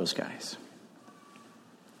said to those guys.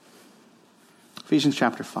 Ephesians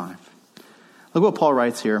chapter 5. Look what Paul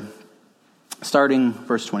writes here, starting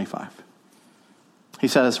verse 25. He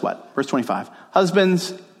says what? Verse 25.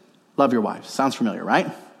 Husbands, love your wives. Sounds familiar,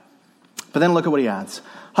 right? But then look at what he adds.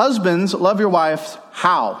 Husbands, love your wives.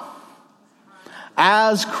 How?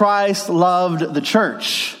 As Christ loved the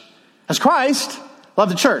church. As Christ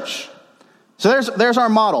loved the church. So there's our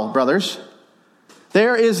model, brothers.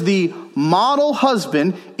 There is the model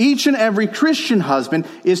husband. Each and every Christian husband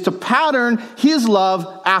is to pattern his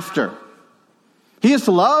love after. He is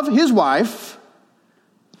to love his wife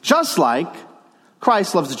just like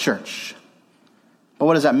Christ loves the church. But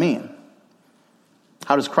what does that mean?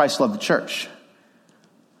 How does Christ love the church?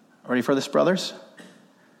 Ready for this, brothers?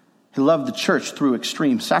 He loved the church through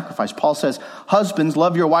extreme sacrifice. Paul says, husbands,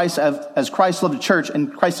 love your wives as Christ loved the church.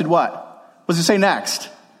 And Christ did what? What does it say next?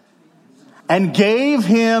 And gave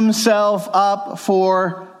himself up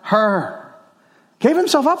for her. Gave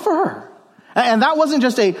himself up for her. And that wasn't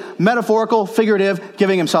just a metaphorical, figurative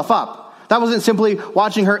giving himself up. That wasn't simply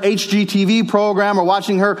watching her HGTV program or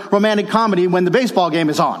watching her romantic comedy when the baseball game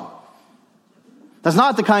is on. That's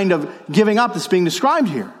not the kind of giving up that's being described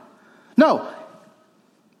here. No.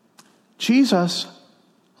 Jesus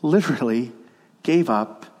literally gave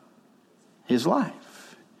up his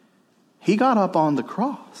life. He got up on the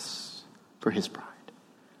cross for his bride.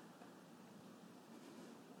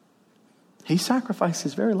 He sacrificed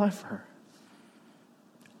his very life for her.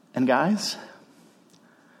 And guys,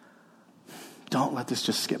 don't let this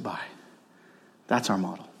just skip by. That's our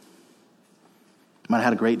model. You might have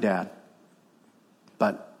had a great dad,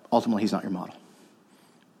 but ultimately he's not your model.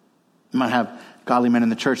 You might have godly men in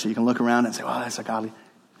the church that you can look around and say, well, that's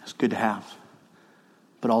good to have.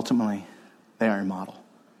 But ultimately, they aren't your model.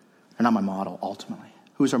 They're not my model, ultimately.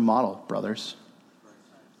 Who's our model, brothers?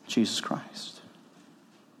 Jesus Christ.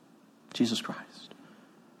 Jesus Christ.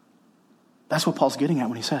 That's what Paul's getting at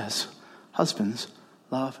when he says, husbands,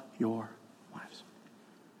 love your wives.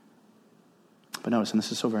 But notice, and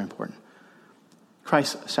this is so very important,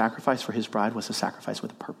 Christ's sacrifice for his bride was a sacrifice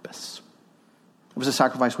with a purpose. It was a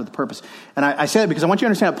sacrifice with a purpose. And I say that because I want you to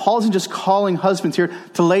understand that Paul isn't just calling husbands here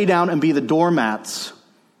to lay down and be the doormats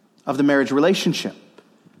of the marriage relationship.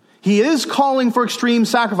 He is calling for extreme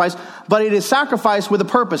sacrifice, but it is sacrifice with a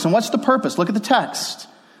purpose. And what's the purpose? Look at the text.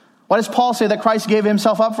 What does Paul say that Christ gave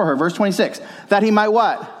himself up for her? Verse 26. That he might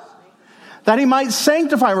what? that he might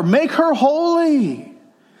sanctify her, make her holy,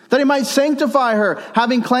 that he might sanctify her,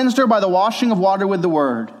 having cleansed her by the washing of water with the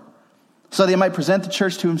word, so that he might present the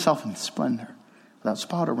church to himself in splendor, without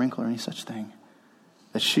spot or wrinkle or any such thing,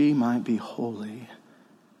 that she might be holy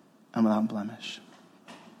and without blemish.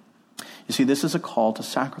 You see, this is a call to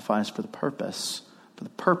sacrifice for the purpose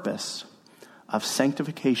of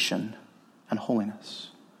sanctification and holiness.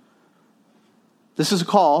 This is a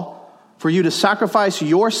call for you to sacrifice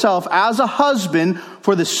yourself as a husband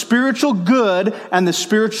for the spiritual good and the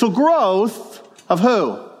spiritual growth of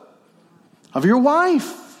who? Of your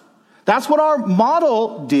wife. That's what our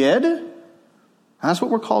model did. And that's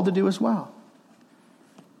what we're called to do as well.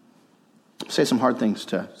 I'll say some hard things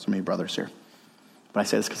to some of you brothers here, but I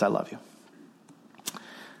say this because I love you.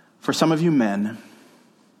 For some of you men,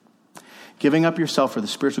 giving up yourself for the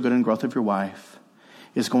spiritual good and growth of your wife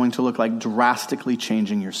is going to look like drastically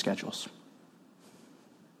changing your schedules.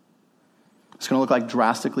 It's going to look like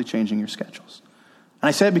drastically changing your schedules. And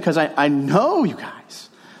I say it because I know you guys.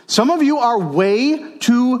 Some of you are way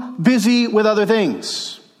too busy with other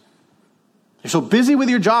things. You're so busy with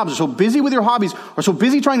your jobs, you're so busy with your hobbies, or so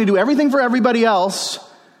busy trying to do everything for everybody else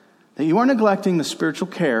that you are neglecting the spiritual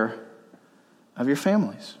care of your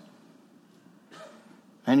families.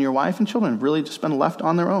 And your wife and children have really just been left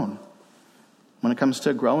on their own when it comes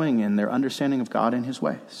to growing in their understanding of God and his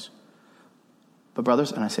ways. But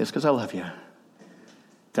brothers, and I say this because I love you,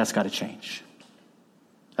 that's got to change.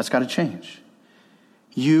 That's got to change.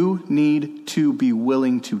 You need to be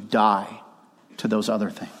willing to die to those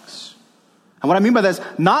other things. And what I mean by that is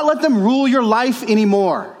not let them rule your life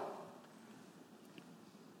anymore.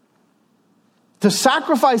 To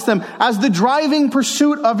sacrifice them as the driving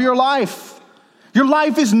pursuit of your life. Your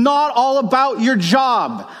life is not all about your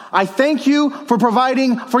job. I thank you for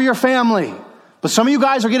providing for your family. But some of you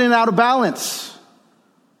guys are getting out of balance.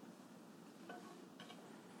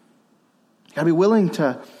 You gotta be willing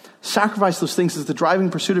to sacrifice those things as the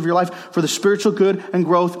driving pursuit of your life for the spiritual good and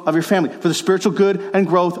growth of your family, for the spiritual good and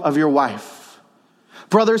growth of your wife.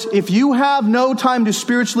 Brothers, if you have no time to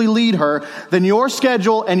spiritually lead her, then your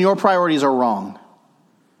schedule and your priorities are wrong.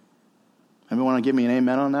 Anyone want to give me an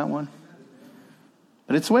amen on that one?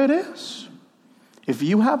 But it's the way it is. If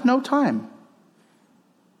you have no time,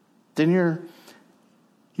 then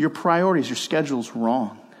your priorities, your schedule's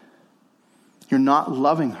wrong. You're not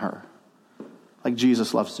loving her like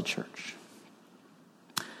Jesus loves the church.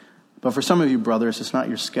 But for some of you brothers, it's not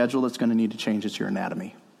your schedule that's going to need to change, it's your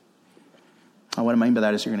anatomy. And what I mean by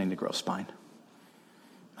that is you're going to need to grow a spine.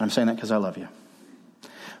 And I'm saying that because I love you.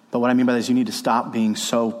 But what I mean by that is you need to stop being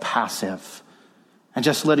so passive and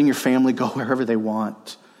just letting your family go wherever they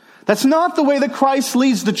want. That's not the way that Christ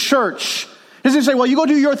leads the church. He doesn't say, well, you go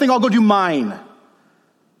do your thing, I'll go do mine.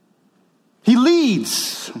 He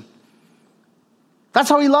leads. That's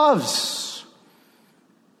how he loves.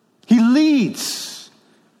 He leads.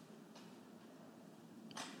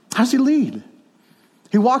 How does he lead?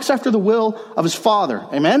 He walks after the will of his Father.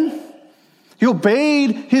 Amen? He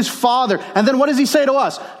obeyed his Father. And then what does he say to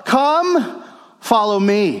us? Come, follow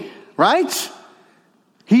me. Right?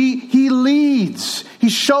 He leads. He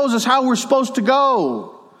shows us how we're supposed to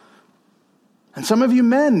go. And some of you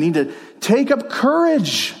men need to take up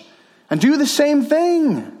courage and do the same thing.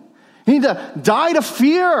 You need to die to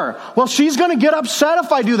fear. Well, she's going to get upset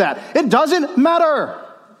if I do that. It doesn't matter.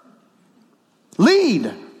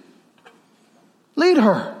 Lead. Lead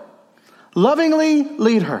her. Lovingly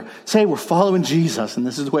lead her. Say, we're following Jesus and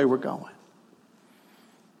this is the way we're going.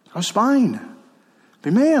 Our spine.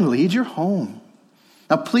 But man, lead your home.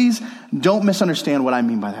 Now, please don't misunderstand what I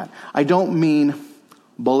mean by that. I don't mean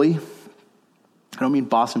bully. I don't mean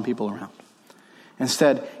bossing people around.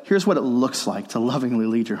 Instead, here's what it looks like to lovingly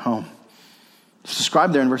lead your home. It's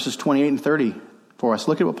described there in verses 28 and 30 for us.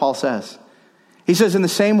 Look at what Paul says. He says, in the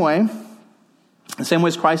same way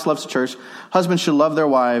as Christ loves the church, husbands should love their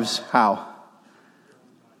wives, how?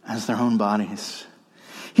 As their own bodies.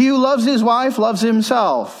 He who loves his wife loves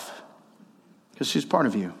himself, because she's part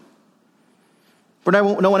of you. For no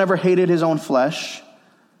one ever hated his own flesh,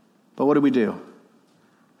 but what do?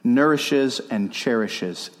 Nourishes and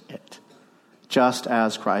cherishes it, just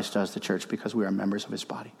as Christ does the church, because we are members of his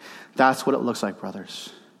body. That's what it looks like,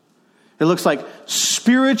 brothers. It looks like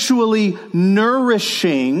spiritually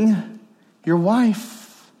nourishing your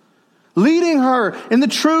wife, leading her in the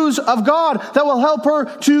truths of God that will help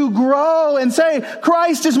her to grow and say,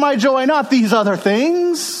 Christ is my joy, not these other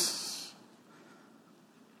things.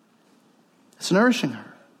 It's nourishing her.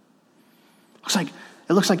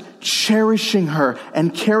 It looks like cherishing her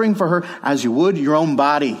and caring for her as you would your own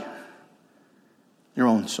body, your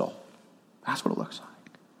own soul. That's what it looks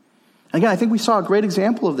like. Again, I think we saw a great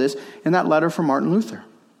example of this in that letter from Martin Luther.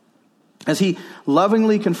 As he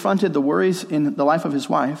lovingly confronted the worries in the life of his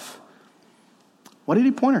wife, what did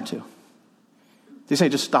he point her to? Did he say,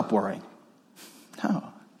 just stop worrying? No.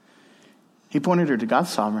 He pointed her to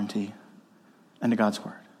God's sovereignty and to God's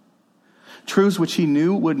word. Truths which he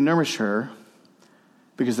knew would nourish her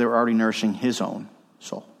because they were already nourishing his own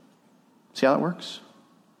soul. See how that works?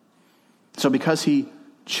 So because he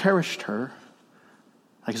cherished her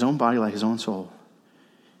like his own body, like his own soul,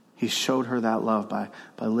 he showed her that love by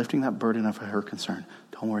lifting that burden of her concern.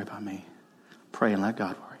 Don't worry about me. Pray and let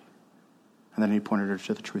God worry. And then he pointed her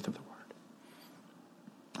to the truth of the word.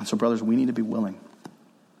 And so, brothers, we need to be willing.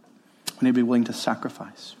 We need to be willing to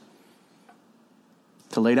sacrifice,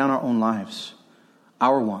 to lay down our own lives,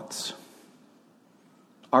 our wants,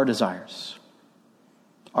 our desires,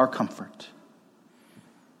 our comfort.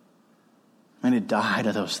 And to die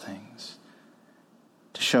to those things,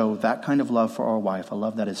 to show that kind of love for our wife, a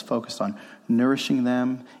love that is focused on nourishing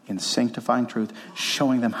them in sanctifying truth,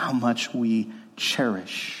 showing them how much we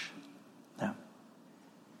cherish them.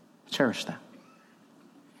 Cherish them.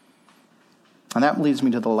 And that leads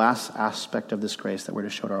me to the last aspect of this grace that we're to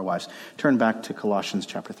show to our wives. Turn back to Colossians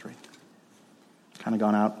chapter 3. Kind of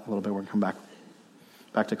gone out a little bit. We're going to come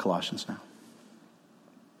back to Colossians now.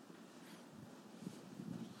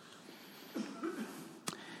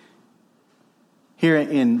 Here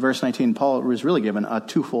in verse 19, Paul was really given a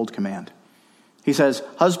twofold command. He says,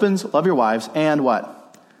 husbands, love your wives, and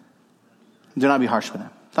what? Do not be harsh with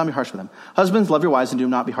them. Do not be harsh with them. Husbands, love your wives, and do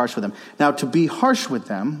not be harsh with them. Now, to be harsh with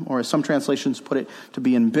them, or as some translations put it, to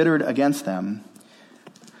be embittered against them,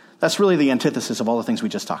 that's really the antithesis of all the things we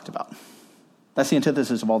just talked about. That's the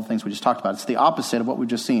antithesis of all the things we just talked about. It's the opposite of what we've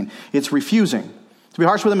just seen. It's refusing. To be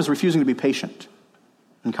harsh with them is refusing to be patient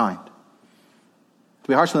and kind. To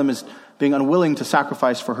be harsh with them is being unwilling to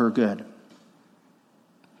sacrifice for her good.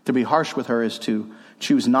 To be harsh with her is to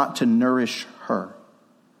choose not to nourish her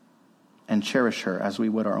and cherish her as we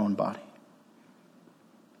would our own body.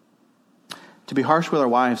 To be harsh with our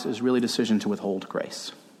wives is really a decision to withhold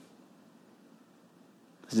grace.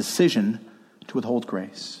 It's a decision to withhold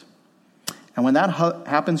grace. And when that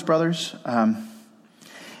happens, brothers,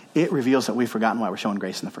 it reveals that we've forgotten why we're showing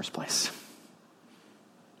grace in the first place.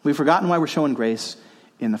 We've forgotten why we're showing grace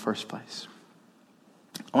in the first place.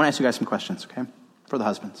 I want to ask you guys some questions, okay? For the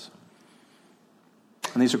husbands.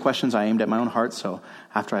 And these are questions I aimed at my own heart, so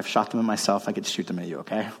after I've shot them at myself, I get to shoot them at you,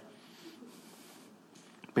 okay?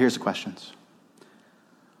 But here's the questions.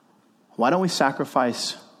 Why don't we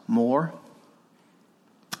sacrifice more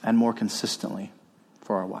and more consistently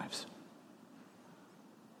for our wives?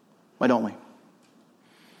 Why don't we?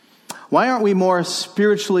 Why aren't we more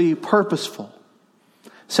spiritually purposeful,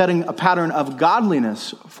 setting a pattern of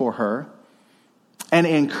godliness for her and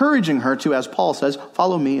encouraging her to, as Paul says,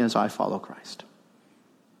 follow me as I follow Christ?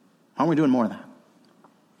 Why aren't we doing more of that?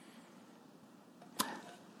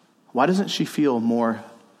 Why doesn't she feel more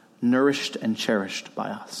nourished and cherished by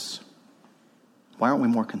us? Why aren't we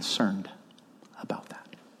more concerned about that?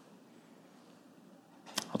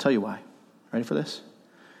 I'll tell you why. Ready for this?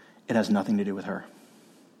 It has nothing to do with her.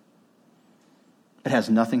 It has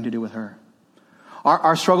nothing to do with her.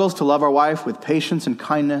 Our struggles to love our wife with patience and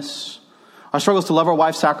kindness, our struggles to love our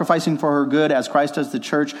wife sacrificing for her good as Christ does the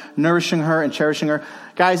church, nourishing her and cherishing her.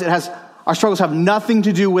 Guys, our struggles have nothing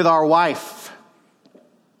to do with our wife.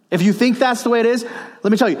 If you think that's the way it is,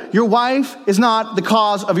 let me tell you, your wife is not the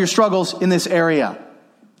cause of your struggles in this area.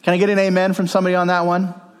 Can I get an amen from somebody on that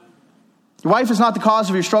one? Your wife is not the cause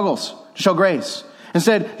of your struggles to show grace.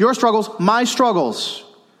 Instead, your struggles, my struggles,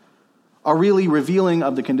 are really revealing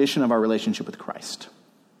of the condition of our relationship with Christ.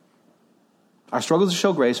 Our struggles to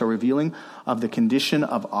show grace are revealing of the condition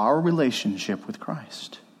of our relationship with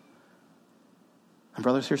Christ. And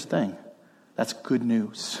brothers, here's the thing. That's good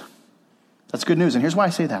news. That's good news. And here's why I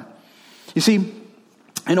say that. You see,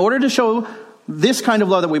 in order to show this kind of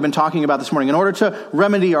love that we've been talking about this morning, in order to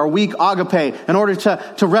remedy our weak agape, in order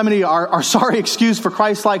to remedy our sorry excuse for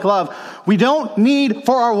Christ-like love, we don't need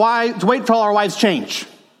for our wives to wait till our wives change.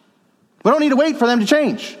 We don't need to wait for them to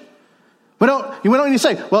change. We don't need to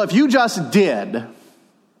say, well, if you just did,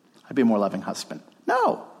 I'd be a more loving husband.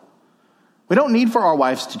 No. We don't need for our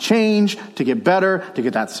wives to change, to get better, to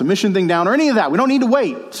get that submission thing down, or any of that. We don't need to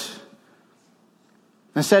wait.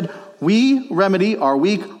 Instead, we remedy our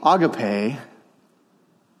weak agape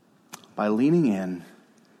by leaning in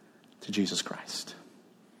to Jesus Christ.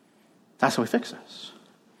 That's how we fix this.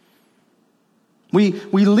 We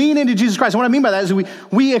lean into Jesus Christ. And what I mean by that is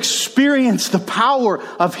we experience the power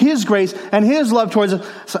of His grace and His love towards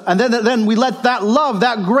us. And then we let that love,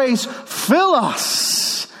 that grace fill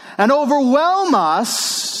us. and overwhelm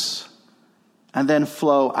us and then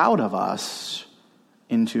flow out of us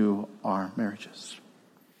into our marriages.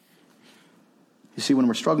 You see, when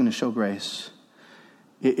we're struggling to show grace,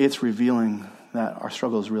 it's revealing that our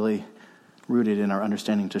struggle is really rooted in our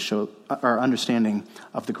understanding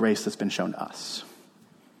of the grace that's been shown to us.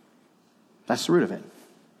 That's the root of it.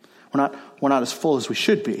 We're not as full as we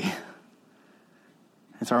should be.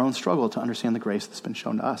 It's our own struggle to understand the grace that's been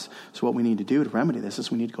shown to us. So what we need to do to remedy this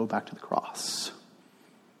is we need to go back to the cross.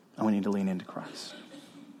 And we need to lean into Christ.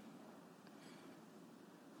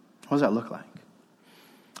 What does that look like?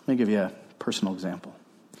 Let me give you a personal example.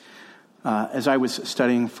 As I was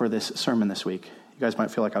studying for this sermon this week, you guys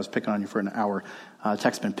might feel like I was picking on you for an hour.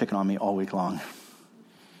 Tech's been picking on me all week long.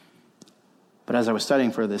 But as I was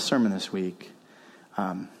studying for this sermon this week,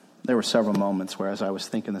 there were several moments where as I was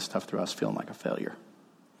thinking this stuff through, I was feeling like a failure.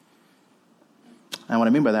 And what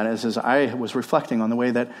I mean by that is I was reflecting on the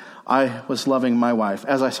way that I was loving my wife,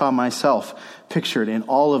 as I saw myself pictured in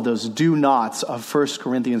all of those do nots of 1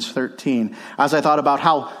 Corinthians 13, as I thought about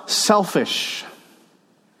how selfish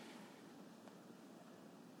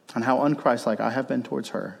and how un-Christ-like I have been towards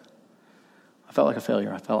her. I felt like a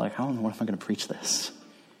failure. I felt like, I don't know, what am I going to preach this?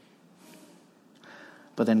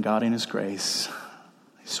 But then God in his grace,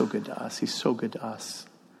 he's so good to us. He's so good to us.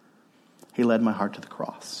 He led my heart to the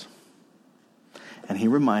cross. And he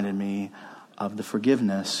reminded me of the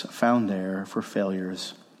forgiveness found there for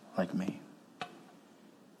failures like me.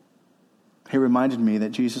 He reminded me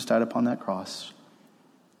that Jesus died upon that cross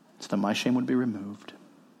so that my shame would be removed,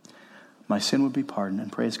 my sin would be pardoned, and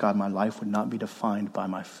praise God, my life would not be defined by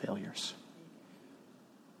my failures.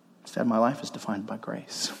 Instead, my life is defined by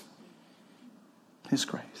grace. His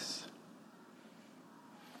grace.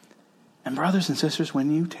 And brothers and sisters,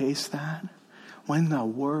 when you taste that, when the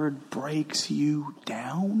word breaks you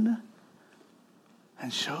down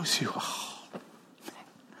and shows you, oh, man,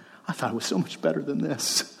 I thought it was so much better than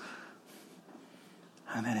this.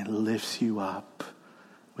 And then it lifts you up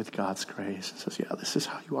with God's grace and says, yeah, this is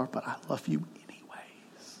how you are, but I love you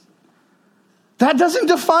anyways. That doesn't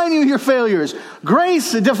define you, your failures.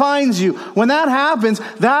 Grace defines you. When that happens,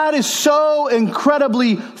 that is so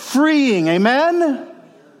incredibly freeing. Amen?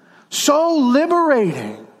 So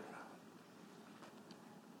liberating.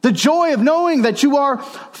 The joy of knowing that you are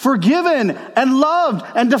forgiven and loved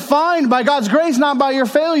and defined by God's grace, not by your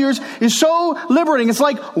failures, is so liberating. It's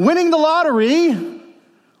like winning the lottery,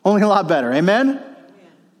 only a lot better. Amen?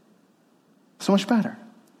 So much better.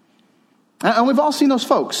 And we've all seen those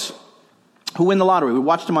folks who win the lottery. We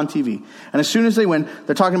watched them on TV. And as soon as they win,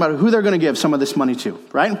 they're talking about who they're going to give some of this money to,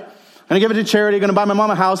 right? Going to give it to charity, going to buy my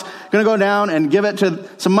mom a house, going to go down and give it to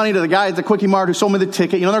some money to the guy at the Quickie Mart who sold me the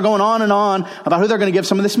ticket. You know, they're going on and on about who they're going to give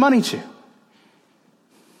some of this money to.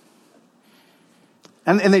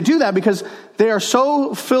 And they do that because they are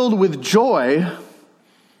so filled with joy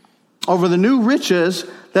over the new riches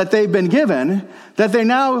that they've been given that they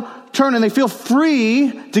now turn and they feel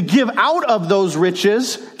free to give out of those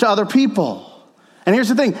riches to other people. And here's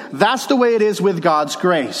the thing. That's the way it is with God's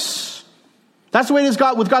grace. That's the way it is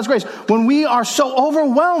with God's grace. When we are so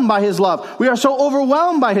overwhelmed by his love, we are so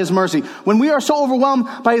overwhelmed by his mercy, when we are so overwhelmed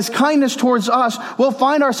by his kindness towards us, we'll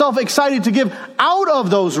find ourselves excited to give out of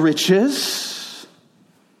those riches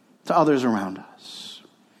to others around us.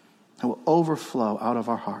 It will overflow out of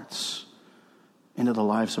our hearts into the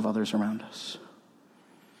lives of others around us.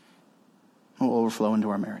 It will overflow into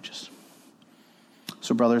our marriages.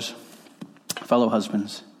 So brothers, fellow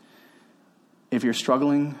husbands, if you're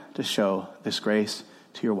struggling to show this grace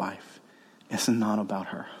to your wife, it's not about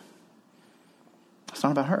her. It's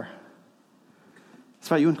not about her. It's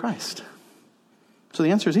about you and Christ. So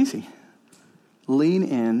the answer is easy. Lean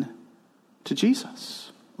in to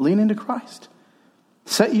Jesus. Lean into Christ.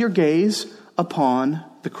 Set your gaze upon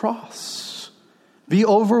the cross. Be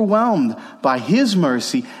overwhelmed by his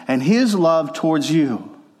mercy and his love towards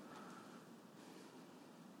you.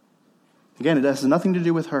 Again, it has nothing to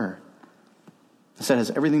do with her. Instead, it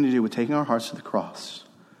has everything to do with taking our hearts to the cross,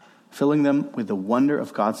 filling them with the wonder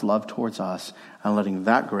of God's love towards us, and letting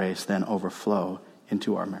that grace then overflow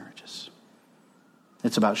into our marriages.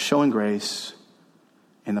 It's about showing grace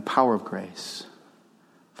in the power of grace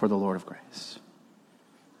for the Lord of grace.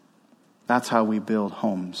 That's how we build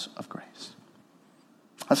homes of grace.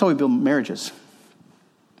 That's how we build marriages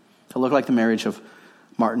to look like the marriage of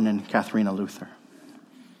Martin and Katharina Luther.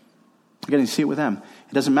 Again, you see it with them.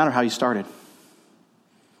 It doesn't matter how you started.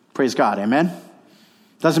 Praise God, amen?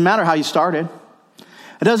 It doesn't matter how you started.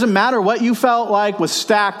 It doesn't matter what you felt like was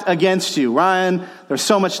stacked against you. Ryan, there's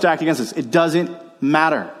so much stacked against us. It doesn't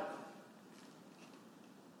matter.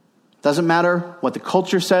 Doesn't matter what the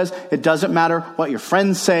culture says. It doesn't matter what your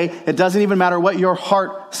friends say. It doesn't even matter what your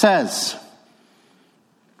heart says.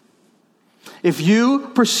 If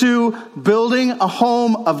you pursue building a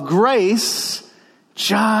home of grace,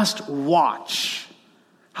 just watch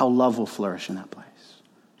how love will flourish in that place.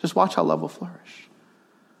 Just watch how love will flourish.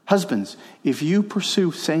 Husbands, if you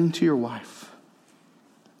pursue saying to your wife,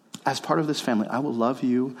 as part of this family, I will love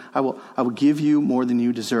you. I will give you more than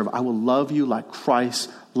you deserve. I will love you like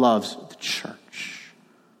Christ loves the church.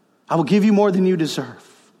 I will give you more than you deserve.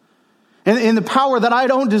 In the power that I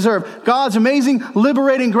don't deserve, God's amazing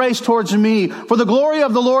liberating grace towards me. For the glory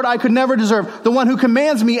of the Lord I could never deserve. The one who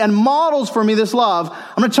commands me and models for me this love.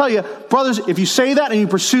 I'm going to tell you, brothers, if you say that and you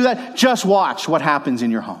pursue that, just watch what happens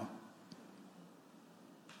in your home.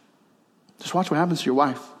 Just watch what happens to your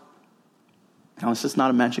wife. Now, this is not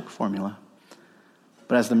a magic formula.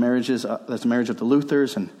 But as the marriage of the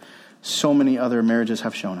Luthers and so many other marriages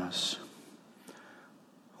have shown us,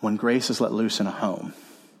 when grace is let loose in a home,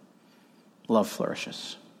 love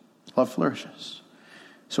flourishes. Love flourishes.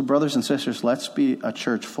 So brothers and sisters, let's be a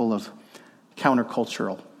church full of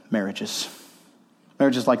countercultural marriages.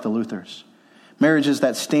 Marriages like the Luthers. Marriages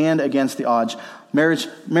that stand against the odds.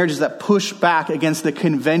 Marriages that push back against the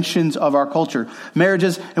conventions of our culture.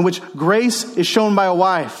 Marriages in which grace is shown by a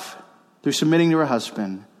wife through submitting to her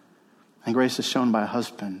husband. And grace is shown by a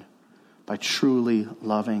husband by truly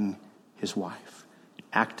loving his wife.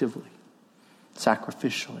 Actively,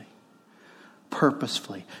 sacrificially,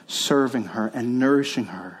 purposefully serving her and nourishing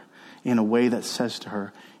her in a way that says to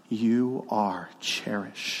her, you are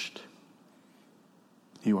cherished.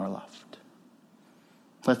 You are loved.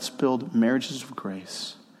 Let's build marriages of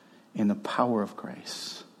grace in the power of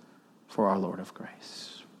grace for our Lord of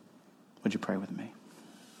grace. Would you pray with me?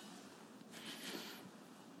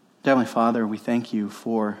 Heavenly Father, we thank you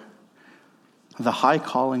for the high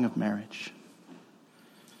calling of marriage.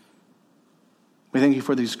 We thank you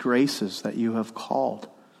for these graces that you have called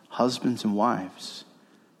husbands and wives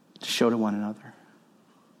to show to one another.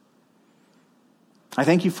 I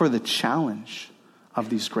thank you for the challenge of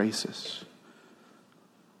these graces,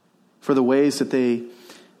 for the ways that they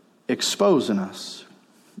expose in us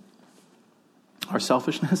our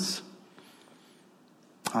selfishness,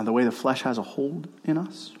 the way the flesh has a hold in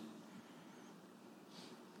us,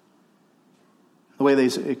 the way they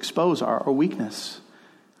expose our weakness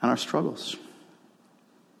and our struggles.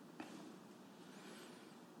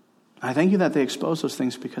 I thank you that they expose those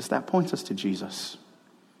things because that points us to Jesus.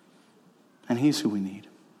 And he's who we need.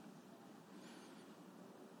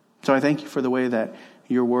 So I thank you for the way that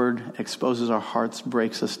your word exposes our hearts,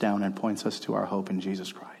 breaks us down, and points us to our hope in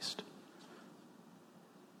Jesus Christ.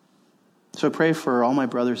 So I pray for all my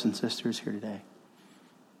brothers and sisters here today.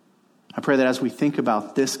 I pray that as we think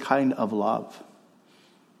about this kind of love,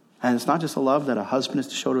 and it's not just a love that a husband is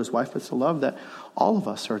to show to his wife, but it's a love that all of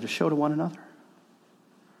us are to show to one another.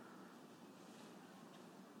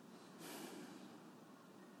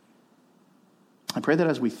 I pray that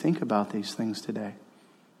as we think about these things today,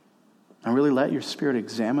 and really let your Spirit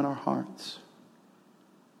examine our hearts,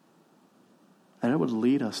 that it would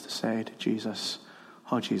lead us to say to Jesus,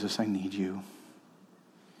 oh, Jesus, I need you.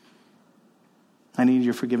 I need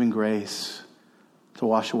your forgiving grace to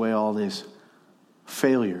wash away all these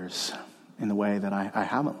failures in the way that I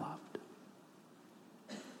haven't loved.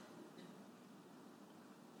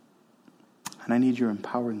 And I need your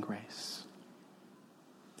empowering grace.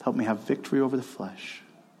 Help me have victory over the flesh.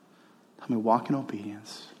 Help me walk in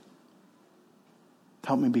obedience.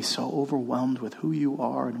 Help me be so overwhelmed with who you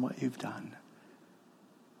are and what you've done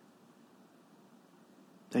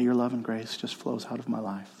that your love and grace just flows out of my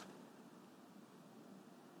life.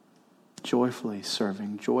 Joyfully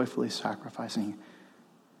serving, joyfully sacrificing,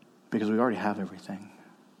 because we already have everything.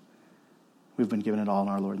 We've been given it all in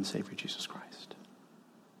our Lord and Savior, Jesus Christ.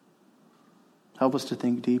 Help us to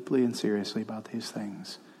think deeply and seriously about these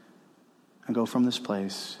things and go from this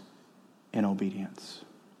place in obedience.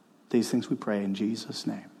 These things we pray in Jesus'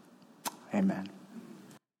 name. Amen.